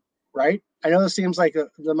 Yeah. right? I know this seems like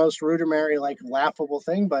the most rudimentary, like laughable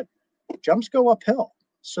thing, but jumps go uphill.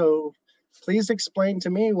 So please explain to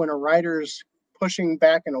me, when a rider's pushing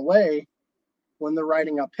back and away when they're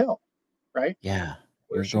riding uphill, right? Yeah.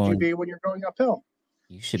 Where should you be when you're going uphill?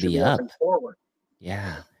 You You should should be be up up. and forward.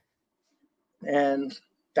 Yeah. And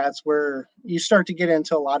that's where you start to get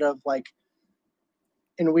into a lot of like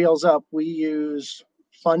in Wheels Up, we use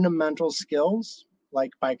fundamental skills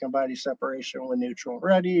like bike and body separation with neutral and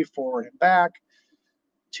ready, forward and back,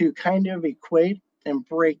 to kind of equate and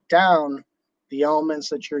break down the elements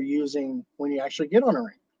that you're using when you actually get on a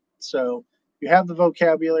ring. So you have the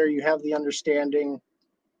vocabulary, you have the understanding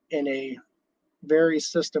in a very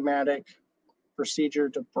systematic procedure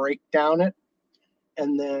to break down it.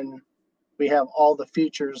 And then we have all the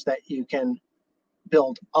features that you can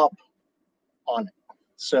build up on it.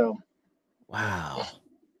 So, Wow.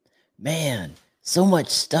 Man, so much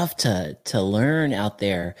stuff to learn out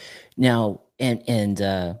there. Now, and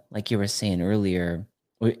like you were saying earlier,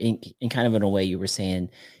 or in kind of in a way you were saying,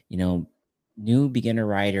 you know, new beginner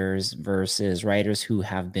riders versus riders who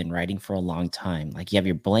have been riding for a long time. Like you have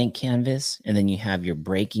your blank canvas and then you have your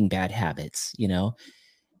breaking bad habits, you know?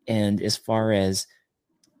 And as far as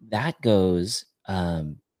that goes,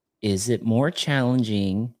 is it more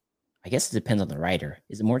challenging? I guess it depends on the writer.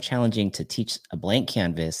 Is it more challenging to teach a blank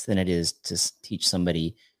canvas than it is to teach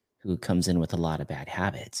somebody who comes in with a lot of bad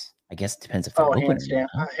habits? I guess it depends if they're oh, open or hands not,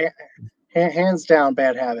 down, huh? hands down,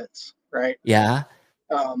 bad habits, right? Yeah.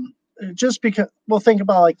 Um, just because, well, think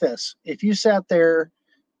about it like this: if you sat there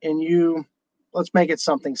and let's make it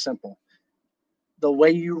something simple. The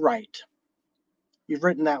way you write, you've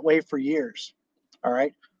written that way for years. All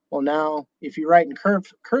right. Well, now if you write in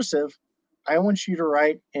cursive, I want you to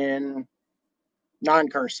write in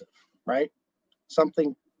non-cursive, right?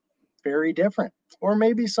 Something very different, or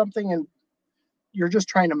maybe something and you're just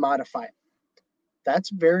trying to modify it. That's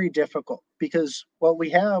very difficult because what we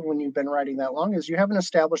have when you've been writing that long is you have an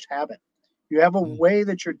established habit. You have a Mm, way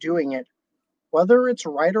that you're doing it, whether it's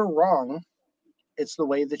right or wrong, it's the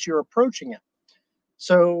way that you're approaching it.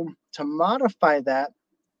 So to modify that,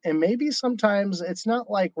 and maybe sometimes it's not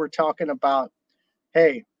like we're talking about,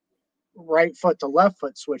 hey, right foot to left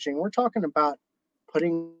foot switching. We're talking about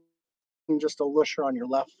putting just a lusher on your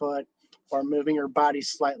left foot or moving your body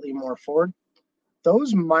slightly more forward.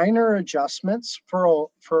 Those minor adjustments for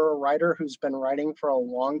a rider who's been riding for a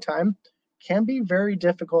long time can be very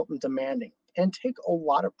difficult and demanding and take a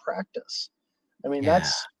lot of practice. I mean, yeah.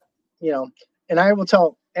 that's, you know, and I will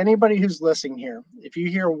tell anybody who's listening here, if you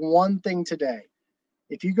hear one thing today,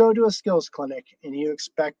 if you go to a skills clinic and you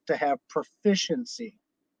expect to have proficiency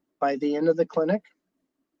by the end of the clinic,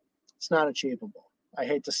 it's not achievable. I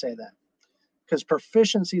hate to say that because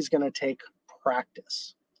proficiency is going to take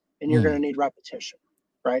practice and you're going to Mm, need repetition,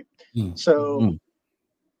 right? mm, So mhm.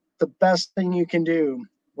 the best thing you can do,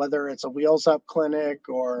 whether it's a Wheels Up clinic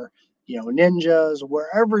or ninjas,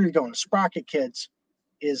 wherever you're going, Sprocket Kids,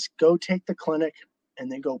 is go take the clinic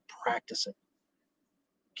and then go practice it.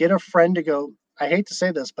 Get a friend to go. I hate to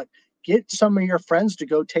say this, but get some of your friends to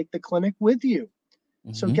go take the clinic with you.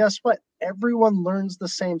 So Mhm. guess what? Everyone learns the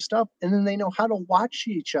same stuff and then they know how to watch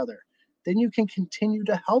each other. Then you can continue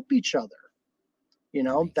to help each other.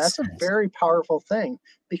 That makes That's a sense. very powerful thing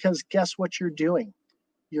because guess what you're doing?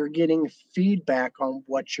 You're getting feedback on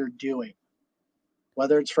what you're doing,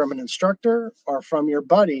 whether it's from an instructor or from your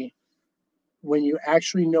buddy. When you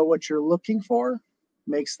actually know what you're looking for,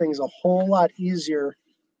 makes things a whole lot easier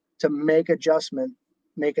to make adjustments,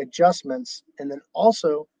 and then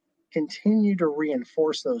also continue to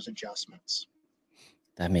reinforce those adjustments.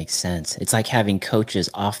 That makes sense. It's like having coaches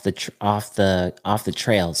off the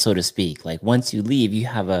trail, so to speak. Like once you leave, you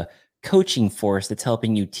have a coaching force that's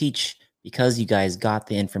helping you teach because you guys got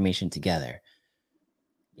the information together.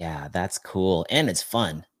 Yeah, that's cool. And it's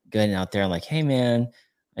fun going out there and like, hey man,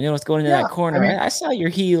 I know what's going in that Yeah, I corner. mean, I saw your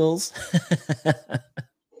heels.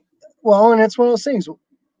 well, and it's one of those things.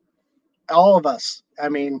 All of us. I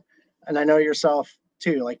mean, and I know yourself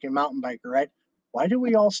too, like a mountain biker, right? Why do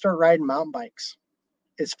we all start riding mountain bikes?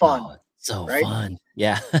 It's fun, Oh, so right? fun.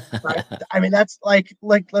 Yeah. Right. I mean, that's like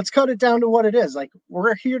let's cut it down to what it is. Like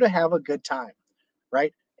we're here to have a good time,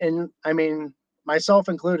 right? And I mean, myself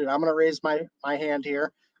included, I'm gonna raise my hand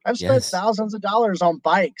here. I've spent Yes. thousands of dollars on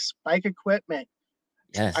bikes, bike equipment.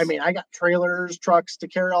 I Yes. mean, I got trailers, trucks to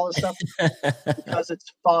carry all this stuff because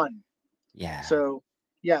it's fun. Yeah, So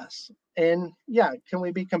yes. And yeah, can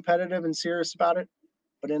we be competitive and serious about it?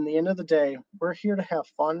 But in the end of the day, we're here to have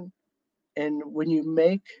fun. And when you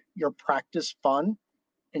make your practice fun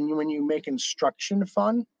and when you make instruction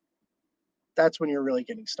fun, that's when you're really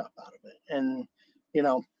getting stuff out of it. And, you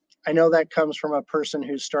know, I know that comes from a person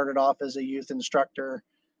who started off as a youth instructor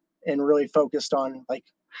and really focused on like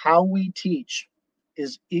how we teach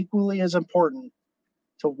is equally as important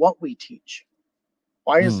to what we teach.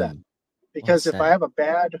 Why is that? Mm, well Because said. if I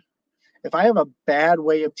have a bad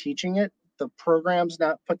way of teaching it, the program's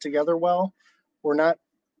not put together well, we're not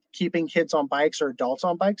keeping kids on bikes or adults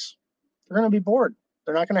on bikes, they're going to be bored.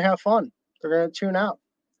 They're not going to have fun. They're going to tune out.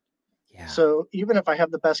 Yeah. So even if I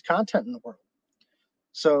have the best content in the world.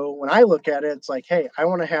 So when I look at it, it's like, hey, I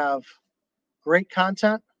want to have great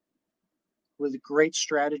content with great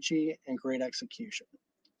strategy and great execution.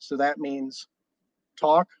 So that means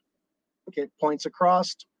talk, get points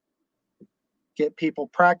across, get people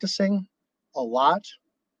practicing a lot,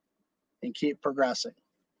 and keep progressing.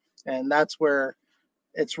 And that's where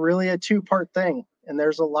it's really a two-part thing. And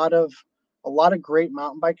there's a lot of great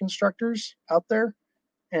mountain bike instructors out there.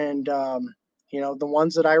 And the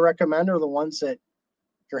ones that I recommend are the ones that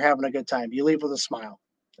you're having a good time. You leave with a smile,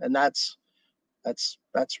 and that's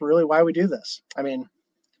really why we do this. I mean,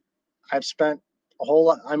 I've spent a whole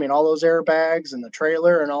lot. I mean, all those airbags and the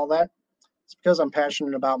trailer and all that. It's because I'm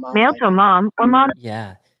passionate about mountain Mail to a biking. mom or mom.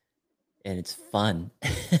 Yeah. And it's fun.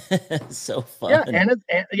 So Yeah, fun.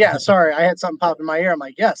 yeah. Sorry, I had something pop in my ear. I'm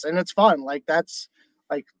like, yes, and it's fun.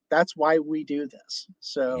 That's why we do this.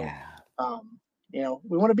 So, Yeah. um,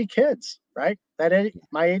 we want to be kids, right?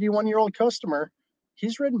 My 81-year-old customer,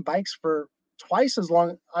 he's ridden bikes for twice as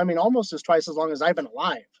long. I mean, almost as twice as long as I've been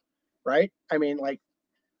alive, right? I mean,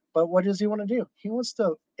 but what does he want to do? He wants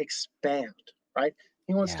to expand, right?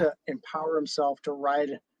 He wants Yeah. to empower himself to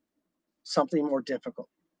ride something more difficult,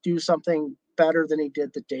 do something better than he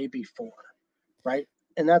did the day before, right?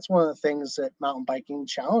 And that's one of the things that mountain biking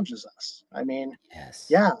challenges us. I mean, Yes.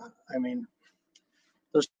 yeah, I mean,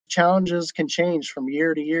 those challenges can change from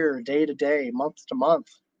year to year, day to day, month to month.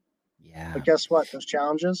 But Yeah. guess what? Those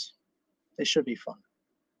challenges, they should be fun.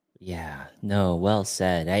 Yeah. No, well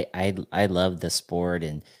said. I love the sport,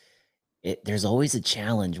 and there's always a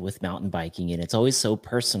challenge with mountain biking, and it's always so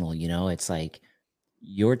personal, It's like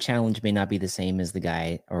your challenge may not be the same as the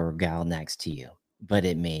guy or gal next to you, but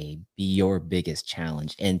it may be your biggest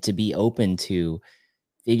challenge. And to be open to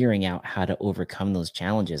figuring out how to overcome those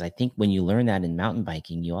challenges. I think when you learn that in mountain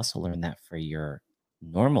biking, you also learn that for your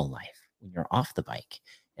normal life when you're off the bike.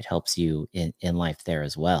 It helps you in life there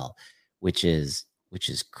as well, which is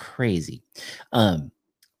crazy. Um,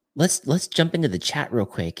 let's jump into the chat real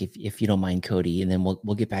quick if you don't mind, Cody, and then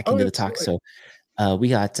we'll get back Oh, into the talk. absolutely. So we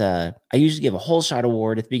got I usually give a whole shot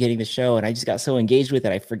award at the beginning of the show, and I just got so engaged with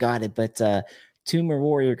it I forgot it. But Tumor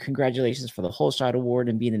Warrior, congratulations for the whole shot award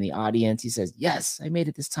and being in the audience. He says, yes, I made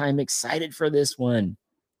it this time. Excited for this one.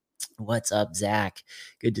 What's up, Zach?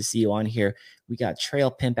 Good to see you on here. We got Trail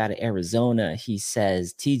Pimp out of Arizona. He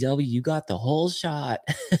says, TW, you got the whole shot.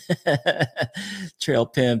 Trail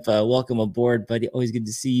Pimp, welcome aboard, buddy. Always good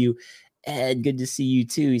to see you. Ed, good to see you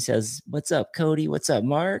too. He says, what's up, Cody? What's up,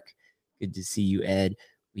 Mark? Good to see you, Ed.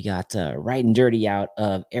 We got Right and Dirty out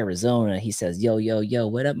of Arizona. He says, yo, yo, yo,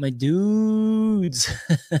 what up, my dudes?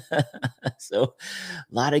 So,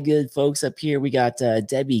 a lot of good folks up here. We got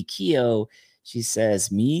Debbie Keogh. She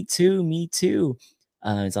says, me too, me too.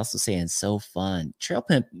 It's also saying, so fun. Trail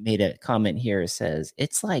Pimp made a comment here. It says,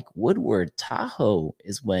 it's like Woodward Tahoe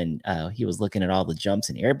is when he was looking at all the jumps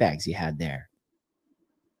and airbags you had there,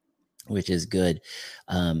 which is good.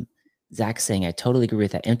 Zach's saying, I totally agree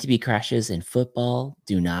with that. MTB crashes and football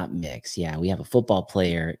do not mix. Yeah, we have a football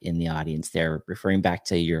player in the audience there, referring back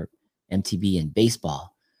to your MTB and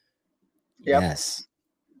baseball. Yep. Yes.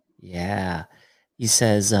 Yeah. He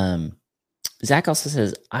says, Zach also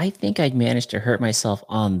says, I think I'd manage to hurt myself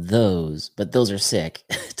on those, but those are sick.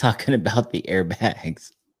 Talking about the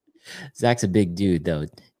airbags. Zach's a big dude, though.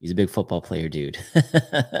 He's a big football player, dude.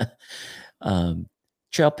 um,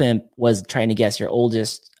 Trail Pimp was trying to guess your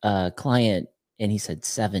oldest client, and he said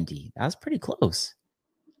 70. That was pretty close.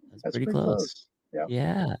 That's That's pretty pretty close. close. Yeah.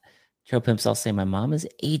 Yeah. Trail Pimps, I'll say my mom is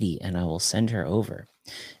 80, and I will send her over.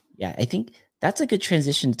 Yeah, I think that's a good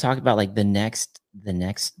transition to talk about like the next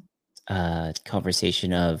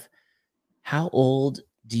conversation of how old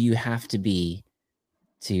do you have to be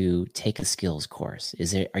to take a skills course?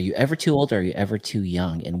 Are you ever too old or are you ever too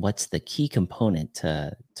young? And what's the key component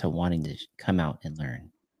to wanting to come out and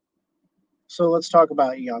learn? So let's talk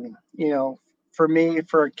about young. For me,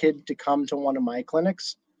 for a kid to come to one of my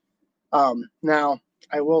clinics, now,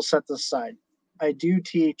 I will set this aside. I do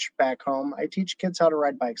teach back home. I teach kids how to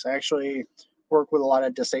ride bikes. I actually work with a lot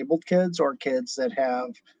of disabled kids or kids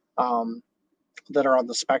um, that are on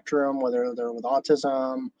the spectrum, whether they're with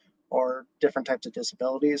autism or different types of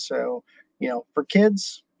disabilities. So, for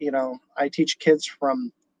kids, I teach kids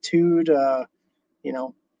from 2 to,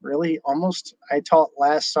 really almost. I taught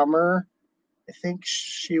last summer I think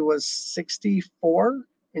she was 64,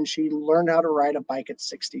 and she learned how to ride a bike at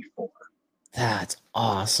 64. That's So,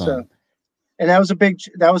 awesome. and that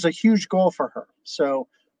was a huge goal for her. So,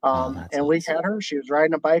 Oh, that's and we awesome. had her. She was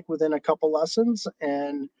riding a bike within a couple lessons,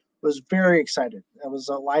 and was very excited. That was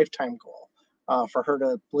a lifetime goal for her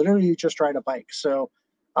to literally just ride a bike. So,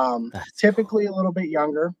 That's typically cool. a little bit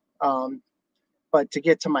younger, but to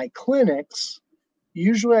get to my clinics,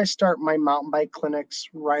 usually I start my mountain bike clinics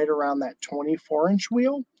right around that 24-inch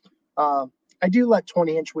wheel. Uh, I do let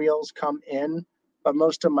 20-inch wheels come in, but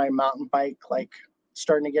most of my mountain bike, like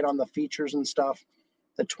starting to get on the features and stuff,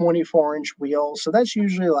 the 24-inch wheel. So that's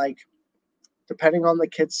usually like, depending on the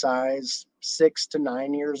kid size, 6 to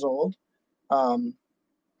 9 years old, um,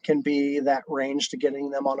 can be that range to getting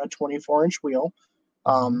them on a 24-inch wheel.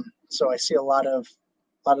 Mhm. So I see a lot of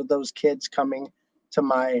those kids coming to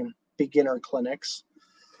my beginner clinics.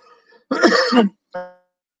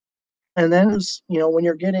 And then, when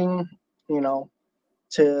you're getting, you know,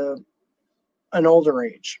 to an older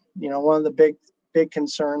age, one of the big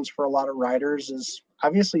concerns for a lot of riders is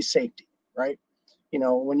obviously safety, right?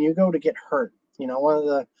 When you go to get hurt, one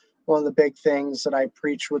of the big things that I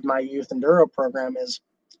preach with my youth enduro program is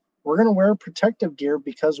we're going to wear protective gear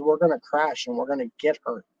because we're going to crash and we're going to get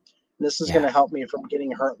hurt. And this is going Yeah. to help me from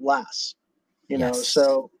getting hurt less. Yes.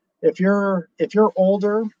 So if you're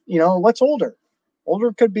older, what's older?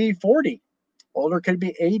 Older could be 40, older could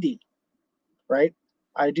be 80, right?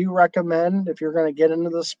 I do recommend, if you're going to get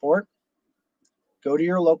into the sport, go to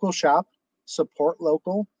your local shop, support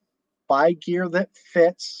local, buy gear that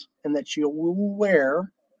fits and that you will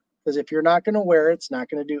wear. Because if you're not going to wear it, it's not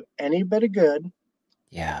going to do any bit of good.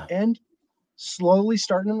 Yeah. And slowly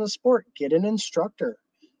start in the sport, get an instructor,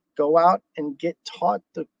 go out and get taught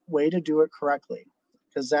the way to do it correctly.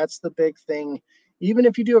 Because that's the big thing. Even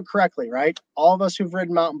if you do it correctly, right? All of us who've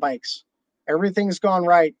ridden mountain bikes, everything's gone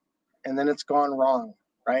right and then it's gone wrong,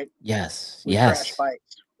 right? Yes. We crash Yes.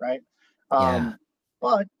 bikes, right? Yeah.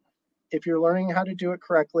 But if you're learning how to do it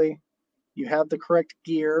correctly, you have the correct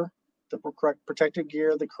gear, the correct protective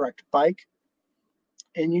gear, the correct bike,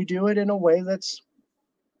 and you do it in a way that's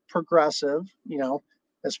progressive,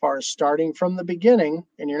 as far as starting from the beginning,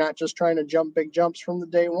 and you're not just trying to jump big jumps from the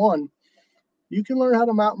day one, you can learn how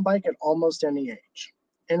to mountain bike at almost any age.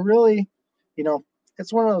 And really, you know,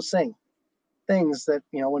 it's one of those things that,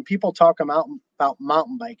 when people talk about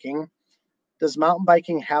mountain biking, does mountain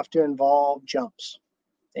biking have to involve jumps?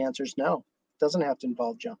 The answer is no. It doesn't have to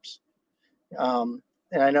involve jumps.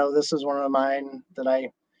 And I know this is one of mine that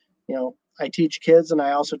I teach kids and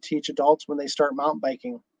I also teach adults when they start mountain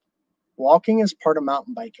biking. Walking is part of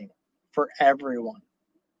mountain biking for everyone.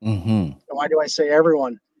 Mhm. And why do I say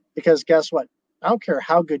everyone? Because guess what? I don't care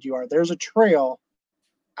how good you are. There's a trail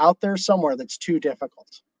out there somewhere that's too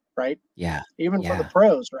difficult, right? Yeah. Even for the Yeah.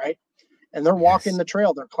 pros, right? And they're walking Yes. the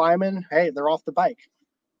trail, they're climbing. Hey, they're off the bike.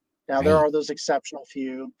 Now there Right. are those exceptional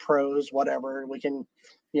few pros, whatever we can,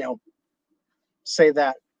 you know, say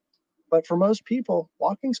that. But for most people,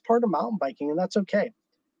 walking's part of mountain biking, and that's okay.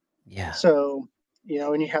 Yeah. So,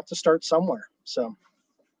 and you have to start somewhere. So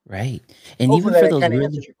Right. And even hopefully for that those kind of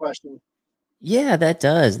answers really your question. Yeah, that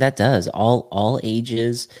does, that does. All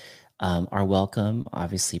ages, are welcome.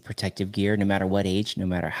 Obviously, protective gear, no matter what age, no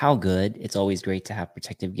matter how good, it's always great to have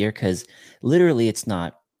protective gear because literally it's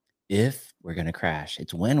not if we're gonna crash,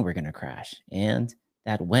 it's when we're gonna crash. And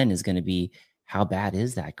that when is gonna be how bad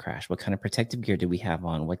is that crash? What kind of protective gear do we have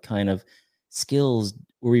on? What kind of skills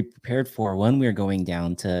were we prepared for when we were going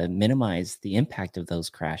down to minimize the impact of those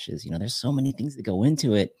crashes? There's so many things that go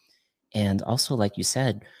into it. And also, like you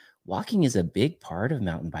said, walking is a big part of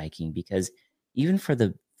mountain biking because even for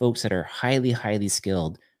the folks that are highly, highly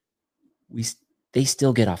skilled, we s- they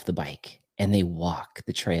still get off the bike and they walk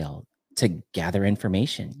the trail to gather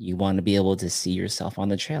information. You want to be able to see yourself on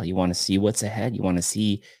the trail. You want to see what's ahead. You want to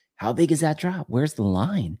see how big is that drop? Where's the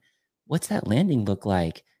line? What's that landing look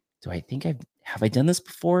like? Do I think I done this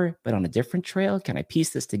before, but on a different trail? Can I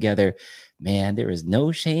piece this together? Man, there is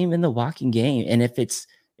no shame in the walking game. And if it's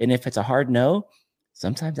a hard no,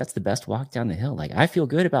 sometimes that's the best walk down the hill. Like I feel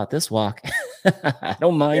good about this walk. I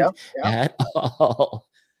don't mind Yep, yep. at all.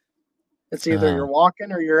 It's either you're Uh, walking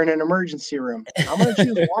or you're in an emergency room. I'm going to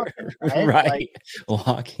choose walking, right? Like, right.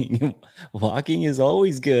 Walking is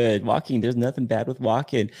always good. Walking, there's nothing bad with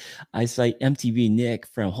walking. I saw MTV Nick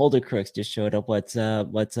from Holder Crooks just showed up. What's up?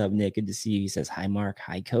 What's up, Nick? Good to see you. He says, hi, Mark.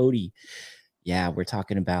 Hi, Cody. Yeah, we're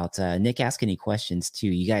talking about Nick. Ask any questions too.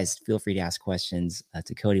 You guys feel free to ask questions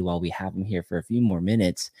to Cody while we have him here for a few more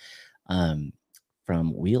minutes. Um,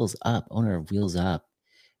 from Wheels Up, owner of Wheels Up.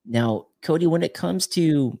 Now, Cody, when it comes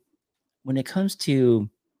to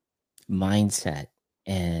mindset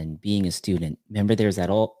and being a student. Remember, there's that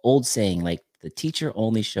old saying, like, the teacher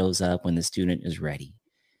only shows up when the student is ready.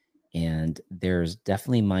 And there's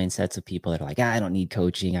definitely mindsets of people that are like, I don't need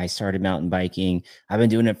coaching. I started mountain biking. I've been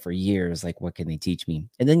doing it for years. Like, what can they teach me?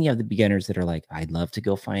 And then you have the beginners that are like, I'd love to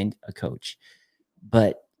go find a coach.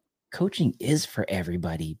 But coaching is for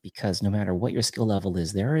everybody, because no matter what your skill level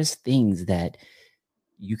is, there is things that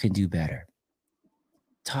you can do better.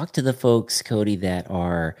 Talk to the folks, Cody, that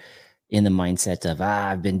are in the mindset of,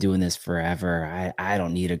 I've been doing this forever. I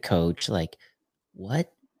don't need a coach. Like,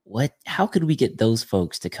 what how could we get those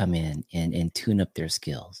folks to come in and tune up their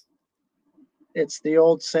skills? It's the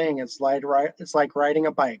old saying. It's like riding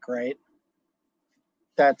a bike, right?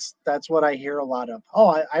 That's what I hear a lot of. Oh,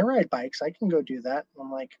 I ride bikes. I can go do that.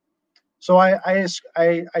 I'm like, so I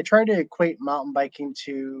try to equate mountain biking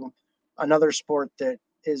to another sport that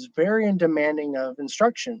is very in demanding of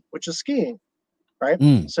instruction, which is skiing, right?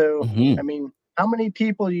 Mm, So, I mhm, mean, how many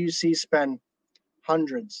people do you see spend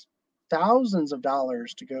hundreds, thousands of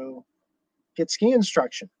dollars to go get ski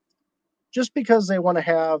instruction just because they want to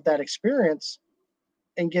have that experience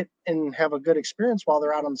and get and have a good experience while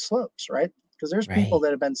they're out on the slopes, right? Because there's people right.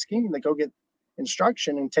 that have been skiing that go get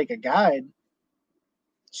instruction and take a guide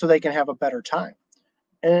so they can have a better time.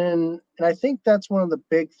 And I think that's one of the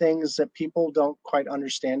big things that people don't quite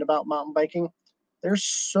understand about mountain biking. There's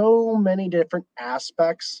so many different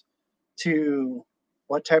aspects to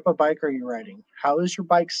what type of bike are you riding? How is your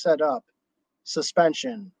bike set up?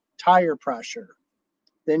 Suspension, tire pressure,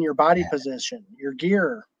 then your body Yeah, position, your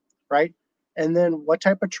gear, right? And then what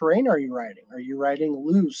type of terrain are you riding? Are you riding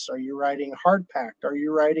loose? Are you riding hard packed? Are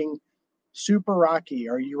you riding super rocky?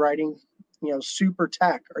 Are you riding, super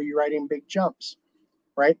tech? Are you riding big jumps?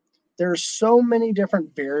 Right? There's so many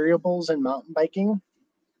different variables in mountain biking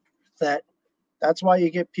that that's why you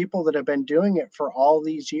get people that have been doing it for all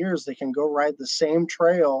these years. They can go ride the same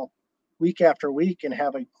trail week after week and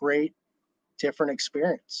have a great different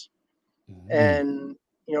experience. mhm, And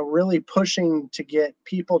really pushing to get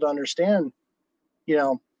people to understand, you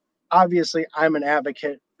know, obviously I'm an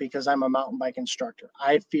advocate because I'm a mountain bike instructor.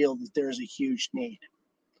 I feel that there's a huge need.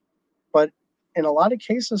 But in a lot of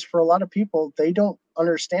cases for a lot of people, they don't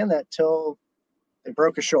understand that till they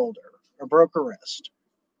broke a shoulder or broke a wrist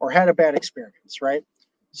or had a bad experience, right?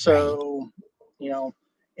 right. So, you know,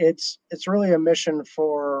 it's really a mission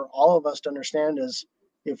for all of us to understand is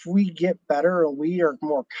if we get better and we are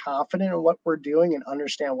more confident in what we're doing and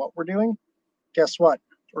understand what we're doing, guess what?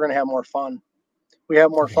 We're going to have more fun. We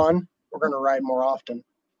have more Yeah, fun, we're going to ride more often,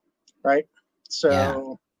 right? yeah,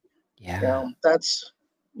 So, yeah,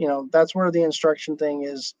 that's where the instruction thing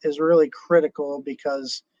is really critical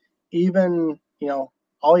because even,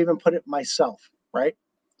 I'll even put it myself, right?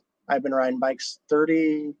 I've been riding bikes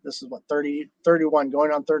 30, this is what, 30, 31,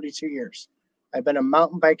 going on 32 years. I've been a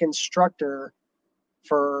mountain bike instructor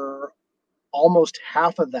for almost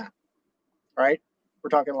half of that, right? We're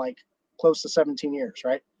talking like close to 17 years,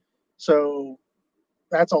 right? So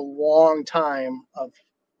that's a long time of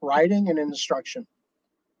riding and instruction,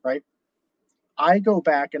 right? I go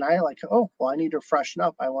back and I like, oh, well, I need to freshen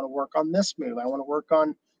up. I want to work on this move. I want to work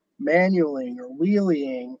on manualing or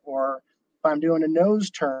wheeling, or if I'm doing a nose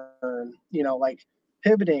turn, like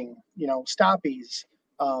pivoting, stoppies,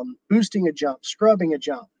 boosting a jump, scrubbing a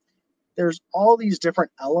jump. There's all these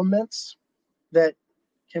different elements that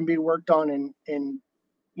can be worked on in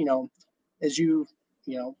you know, as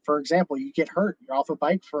for example, you get hurt, you're off a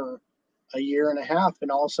bike for a year and a half,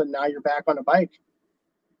 and all of a sudden now you're back on a bike.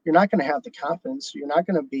 You're not going to have the confidence. You're not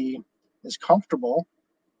going to be as comfortable,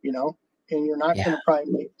 you know, and you're not yeah, going to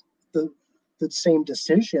probably make the the same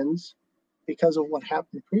decisions because of what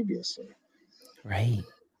happened previously. right.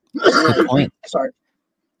 That's a good point. Sorry.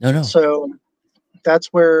 No, no. So that's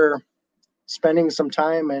where spending some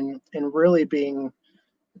time and really being,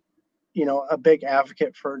 a big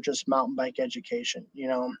advocate for just mountain bike education.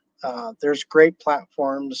 There's great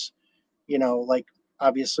platforms, like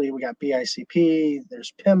obviously we got BICP,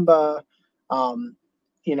 there's PIMBA. Um,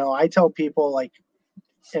 I tell people, like,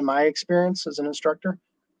 in my experience as an instructor,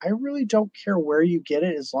 I really don't care where you get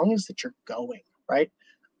it as long as that you're going, right?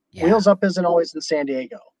 Yeah, Wheels Up isn't always in San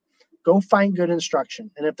Diego. Go find good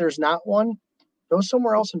instruction. And if there's not one, go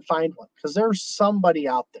somewhere else and find one because there's somebody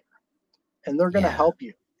out there and they're going to yeah. help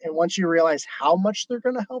you. And once you realize how much they're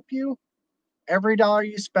going to help you, every dollar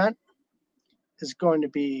you spent is going to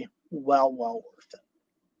be well worth it.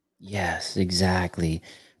 Yes, exactly.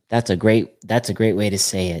 That's a great way to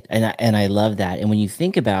say it, and I love that, and when you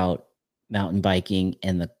think about mountain biking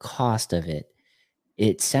and the cost of it,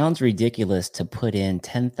 it sounds ridiculous to put in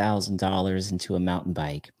 $10,000 into a mountain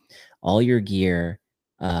bike, all your gear,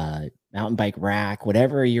 mountain bike rack,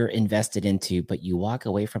 whatever you're invested into, but you walk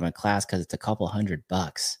away from a class because it's a couple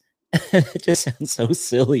 $100. It just sounds so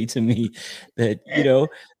silly to me that,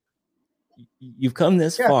 you've come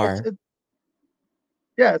this Yeah, far.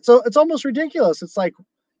 it's almost ridiculous. It's like,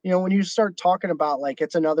 when you start talking about like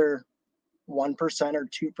it's another 1% or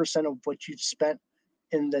 2% of what you've spent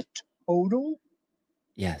in the total,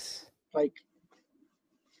 Yes. like,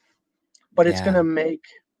 but Yeah, it's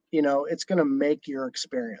gonna make your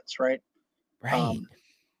experience, right? right. Um,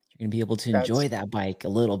 You're gonna be able to that's enjoy that bike a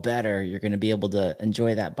little better. You're gonna be able to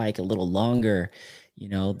enjoy that bike a little longer.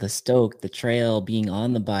 The stoke, the trail, being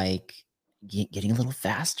on the bike, getting a little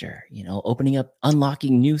faster, opening up,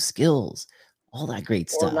 unlocking new skills, all that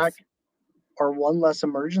great or not, stuff. or one less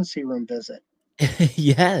emergency room visit,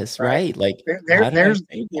 Yes, right? right. Like, There how did I there's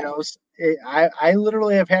say you that? know, I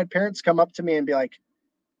literally have had parents come up to me and be like,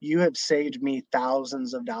 "You have saved me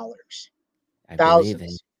thousands of dollars, I believe it.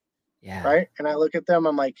 thousands." Yeah. Right? And I look at them,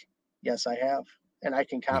 I'm like, "Yes, I have." And I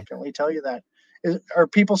can Yeah. confidently tell you that. Are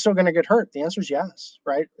people still going to get hurt? The answer is yes,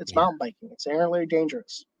 right? It's Yeah. mountain biking. It's inherently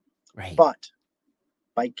dangerous. Right. But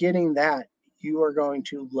by getting that, you are going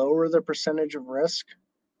to lower the percentage of risk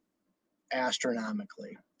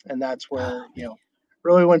astronomically. And that's Oh, where, man.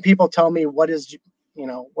 really when people tell me what is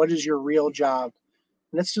your real job?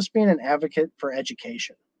 And it's just being an advocate for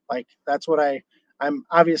education. Like that's what I'm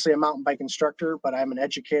obviously a mountain bike instructor, but I'm an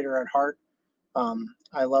educator at heart.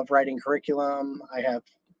 I love writing curriculum. I have,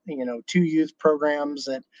 two youth programs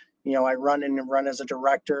that, I run as a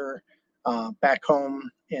director back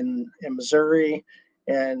home in Missouri.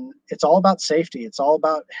 And it's all about safety. It's all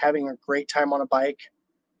about having a great time on a bike.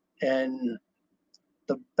 And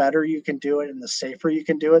the better you can do it and the safer you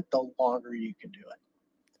can do it, the longer you can do it,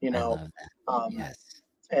 you I know. love that. Um, Yes.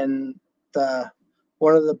 and the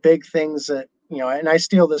one of the big things that, and I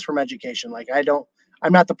steal this from education. Like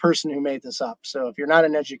I'm not the person who made this up. So if you're not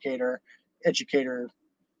an educator,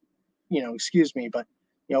 excuse me, but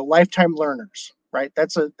lifetime learners, right?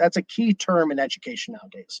 That's a key term in education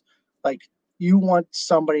nowadays. Like you want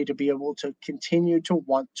somebody to be able to continue to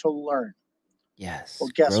want to learn. Well,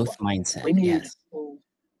 Yes. guess Growth what? mindset. We need Yes.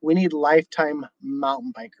 we need lifetime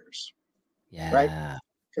mountain bikers, right? Yeah.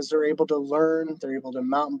 Because they're able to learn, they're able to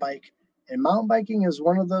mountain bike. And mountain biking is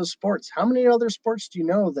one of those sports. How many other sports do you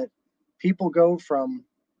know that people go from,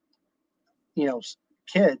 you know,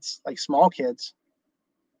 kids, like small kids,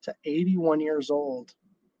 to 81 years old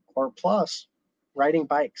or plus riding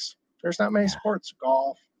bikes? There's not many Yeah. sports,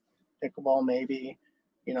 golf, pickleball, maybe,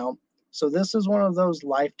 you know. So this is one of those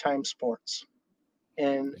lifetime sports.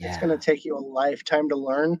 And it's going to Yeah. take you a lifetime to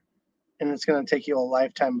learn, and it's going to take you a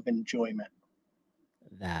lifetime of enjoyment.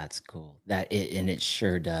 That's cool. And it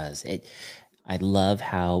sure does. I love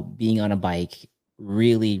how being on a bike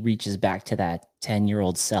really reaches back to that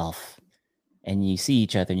 10-year-old self, and you see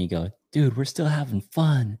each other and you go, "Dude, we're still having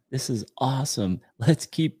fun. This is awesome. Let's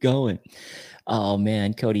keep going." Oh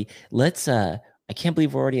man, Cody, I can't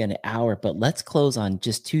believe we're already at an hour, but let's close on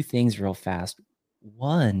just two things real fast.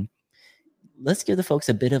 One, let's give the folks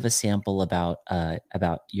a bit of a sample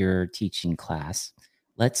about your teaching class.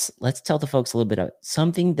 Let's tell the folks a little bit of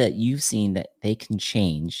something that you've seen that they can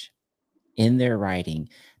change in their writing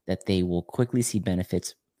that they will quickly see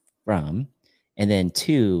benefits from. And then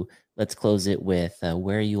two, let's close it with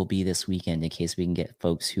where you will be this weekend in case we can get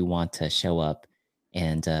folks who want to show up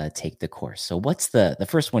and take the course. So what's the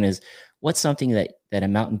first one is what's something that a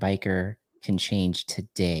mountain biker can change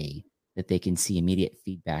today that they can see immediate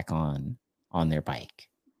feedback on their bike?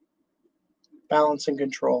 Balance and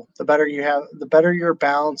control. The better your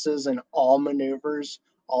balance is in all maneuvers,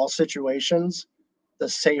 all situations, the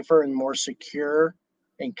safer and more secure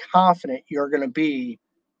and confident you're going to be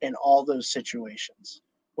in all those situations.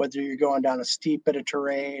 Whether you're going down a steep bit of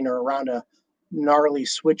terrain or around a gnarly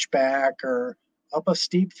switchback or up a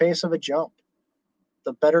steep face of a jump,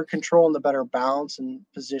 the better control and the better balance and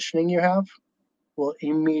positioning you have will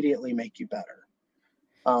immediately make you better.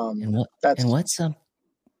 And what and That's what's some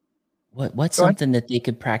what's Go ahead. something that they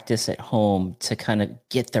could practice at home to kind of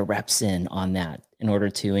get the reps in on that in order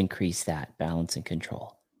to increase that balance and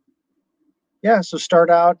control? Yeah, so start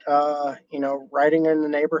out, riding in the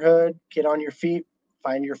neighborhood, get on your feet,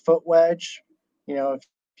 find your foot wedge.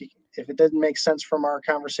 If it didn't make sense from our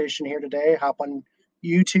conversation here today, hop on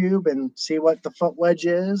YouTube and see what the foot wedge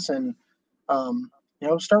is, and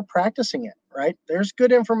start practicing it. Right? There's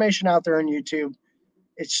good information out there on YouTube.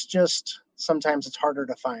 It's just sometimes it's harder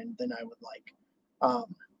to find than I would like.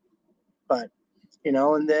 Um, but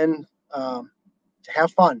and then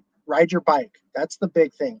have fun, ride your bike. That's the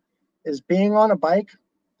big thing. Is being on a bike,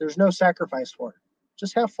 there's no sacrifice for it.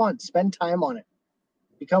 Just have fun, spend time on it.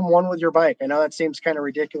 become one with your bike. I know that seems kind of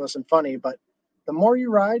ridiculous and funny, but the more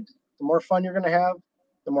you ride, the more fun you're going to have,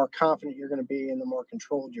 the more confident you're going to be, and the more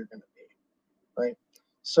controlled you're going to be, right?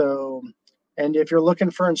 So, and if you're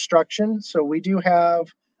looking for instruction, so we do have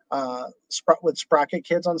with Sprocket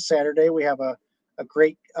Kids on Saturday, we have a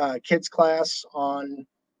great kids class on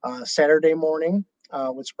Saturday morning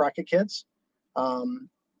with Sprocket Kids.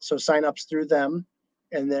 So sign-ups through them.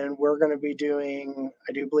 And then we're going to be doing,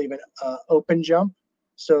 I do believe, an open jump.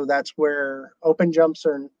 So that's where open jumps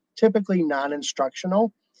are typically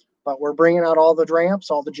non-instructional, but we're bringing out all the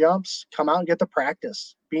ramps, all the jumps. Come out and get the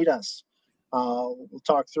practice. Beat us. We'll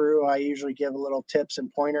talk through. I usually give a little tips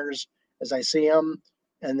and pointers as I see them.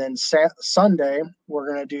 And then Sunday,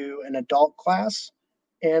 we're going to do an adult class,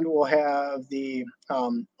 and we'll have the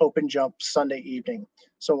open jump Sunday evening.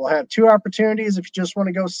 So we'll have two opportunities if you just want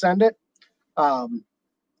to go send it.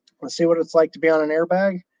 Let's see what it's like to be on an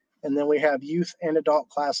airbag. And then we have youth and adult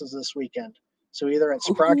classes this weekend. So either at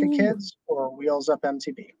Sprocket Ooh. Kids or Wheels Up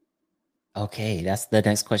MTB. Okay, that's the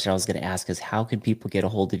next question I was going to ask is how can people get a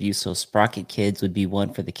hold of you? So Sprocket Kids would be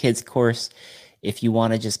one for the kids course. If you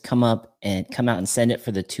want to just come out and send it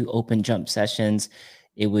for the two open jump sessions,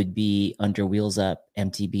 it would be under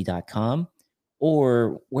wheelsupmtb.com.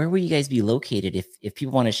 Or where will you guys be located if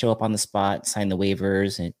people want to show up on the spot, sign the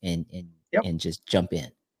waivers Yep. and just jump in?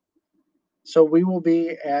 So we will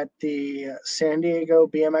be at the San Diego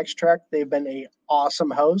BMX track. They've been an awesome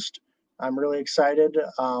host. I'm really excited.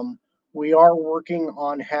 We are working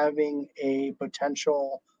on having a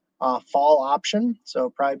potential fall option, so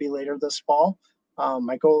probably be later this fall.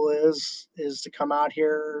 My goal is to come out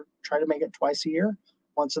here, try to make it twice a year,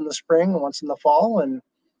 once in the spring, once in the fall, and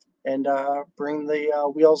bring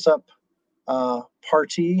the Wheels Up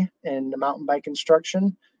party and the mountain bike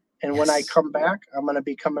instruction. And when I Yes. come back, I'm going to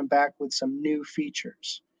be coming back with some new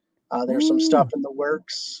features. There's some stuff Ooh. in the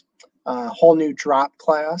works, whole new drop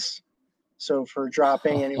class. So for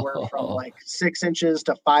dropping anywhere from like 6 inches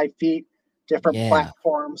to 5 feet, different Yeah.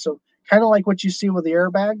 platforms. So kind of like what you see with the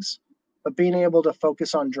airbags, but being able to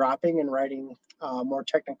focus on dropping and riding more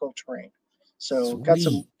technical terrain. So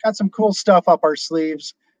Sweet. got some cool stuff up our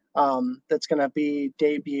sleeves that's going to be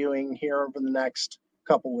debuting here over the next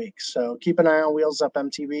couple weeks. So keep an eye on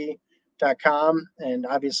wheelsupmtb.com, and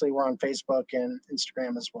obviously we're on Facebook and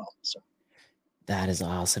Instagram as well. So That is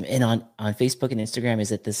awesome. And on Facebook and Instagram,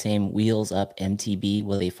 is it the same Wheels Up MTB?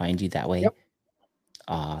 Will they find you that way? yep.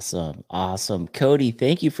 Awesome. Awesome. Cody,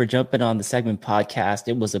 thank you for jumping on the segment podcast.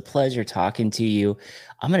 It was a pleasure talking to you.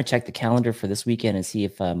 I'm going to check the calendar for this weekend and see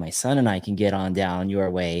if my son and I can get on down your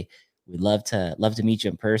way. We'd love to meet you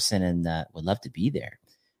in person and would love to be there.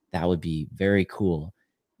 That would be very cool.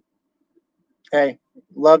 Hey,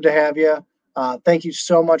 love to have you. Thank you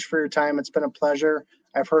so much for your time. It's been a pleasure.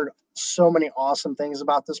 I've heard so many awesome things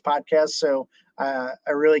about this podcast. So I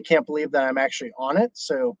really can't believe that I'm actually on it.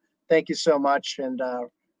 So thank you so much, and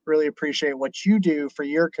really appreciate what you do for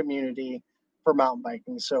your community for mountain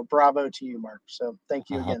biking. So bravo to you, Mark. So thank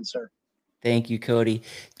you Uh, again, sir. Thank you, Cody.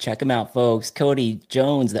 Check him out, folks. Cody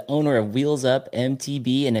Jones, the owner of Wheels Up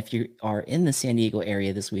MTB. And if you are in the San Diego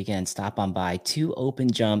area this weekend, stop on by. Two open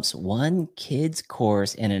jumps, one kids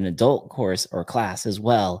course, and an adult course or class as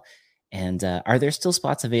well. And are there still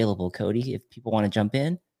spots available, Cody, if people want to jump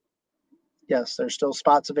in? Yes, there's still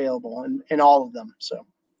spots available in all of them. So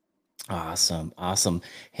Awesome. Awesome.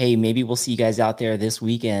 Hey, maybe we'll see you guys out there this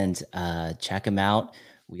weekend. Check them out.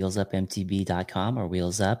 Wheelsupmtb.com or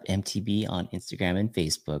Wheels Up MTB on Instagram and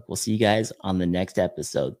Facebook. We'll see you guys on the next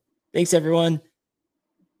episode. Thanks, everyone.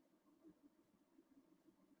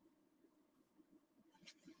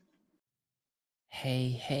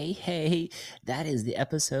 Hey. That is the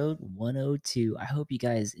episode 102. I hope you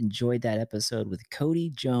guys enjoyed that episode with Cody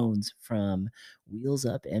Jones from Wheels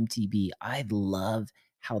Up MTB. I love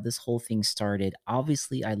how this whole thing started.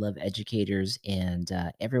 Obviously, I love educators and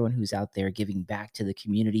everyone who's out there giving back to the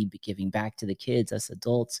community, giving back to the kids, us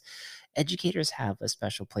adults. Educators have a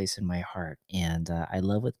special place in my heart. And I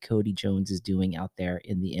love what Cody Jones is doing out there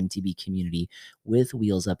in the MTB community with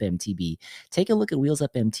Wheels Up MTB. Take a look at Wheels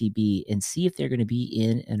Up MTB and see if they're going to be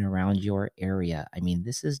in and around your area. I mean,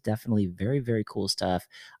 this is definitely very, very cool stuff.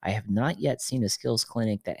 I have not yet seen a skills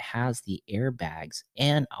clinic that has the airbags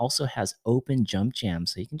and also has open jump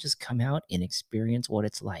jams. So you can just come out and experience what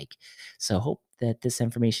it's like. So hope that this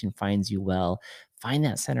information finds you well. Find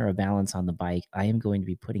that center of balance on the bike. I am going to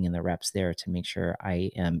be putting in the reps there to make sure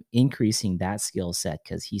I am increasing that skill set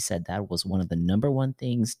because he said that was one of the number one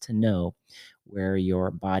things to know where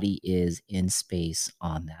your body is in space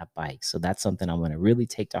on that bike. So that's something I want to really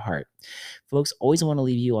take to heart. Folks, always want to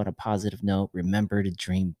leave you on a positive note. Remember to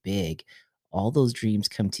dream big. all those dreams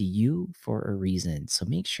come to you for a reason. So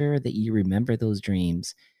make sure that you remember those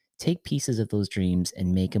dreams, take pieces of those dreams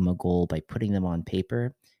and make them a goal by putting them on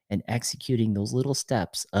paper and executing those little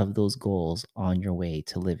steps of those goals on your way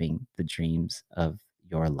to living the dreams of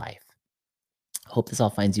your life. Hope this all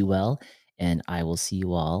finds you well, and I will see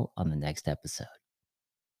you all on the next episode.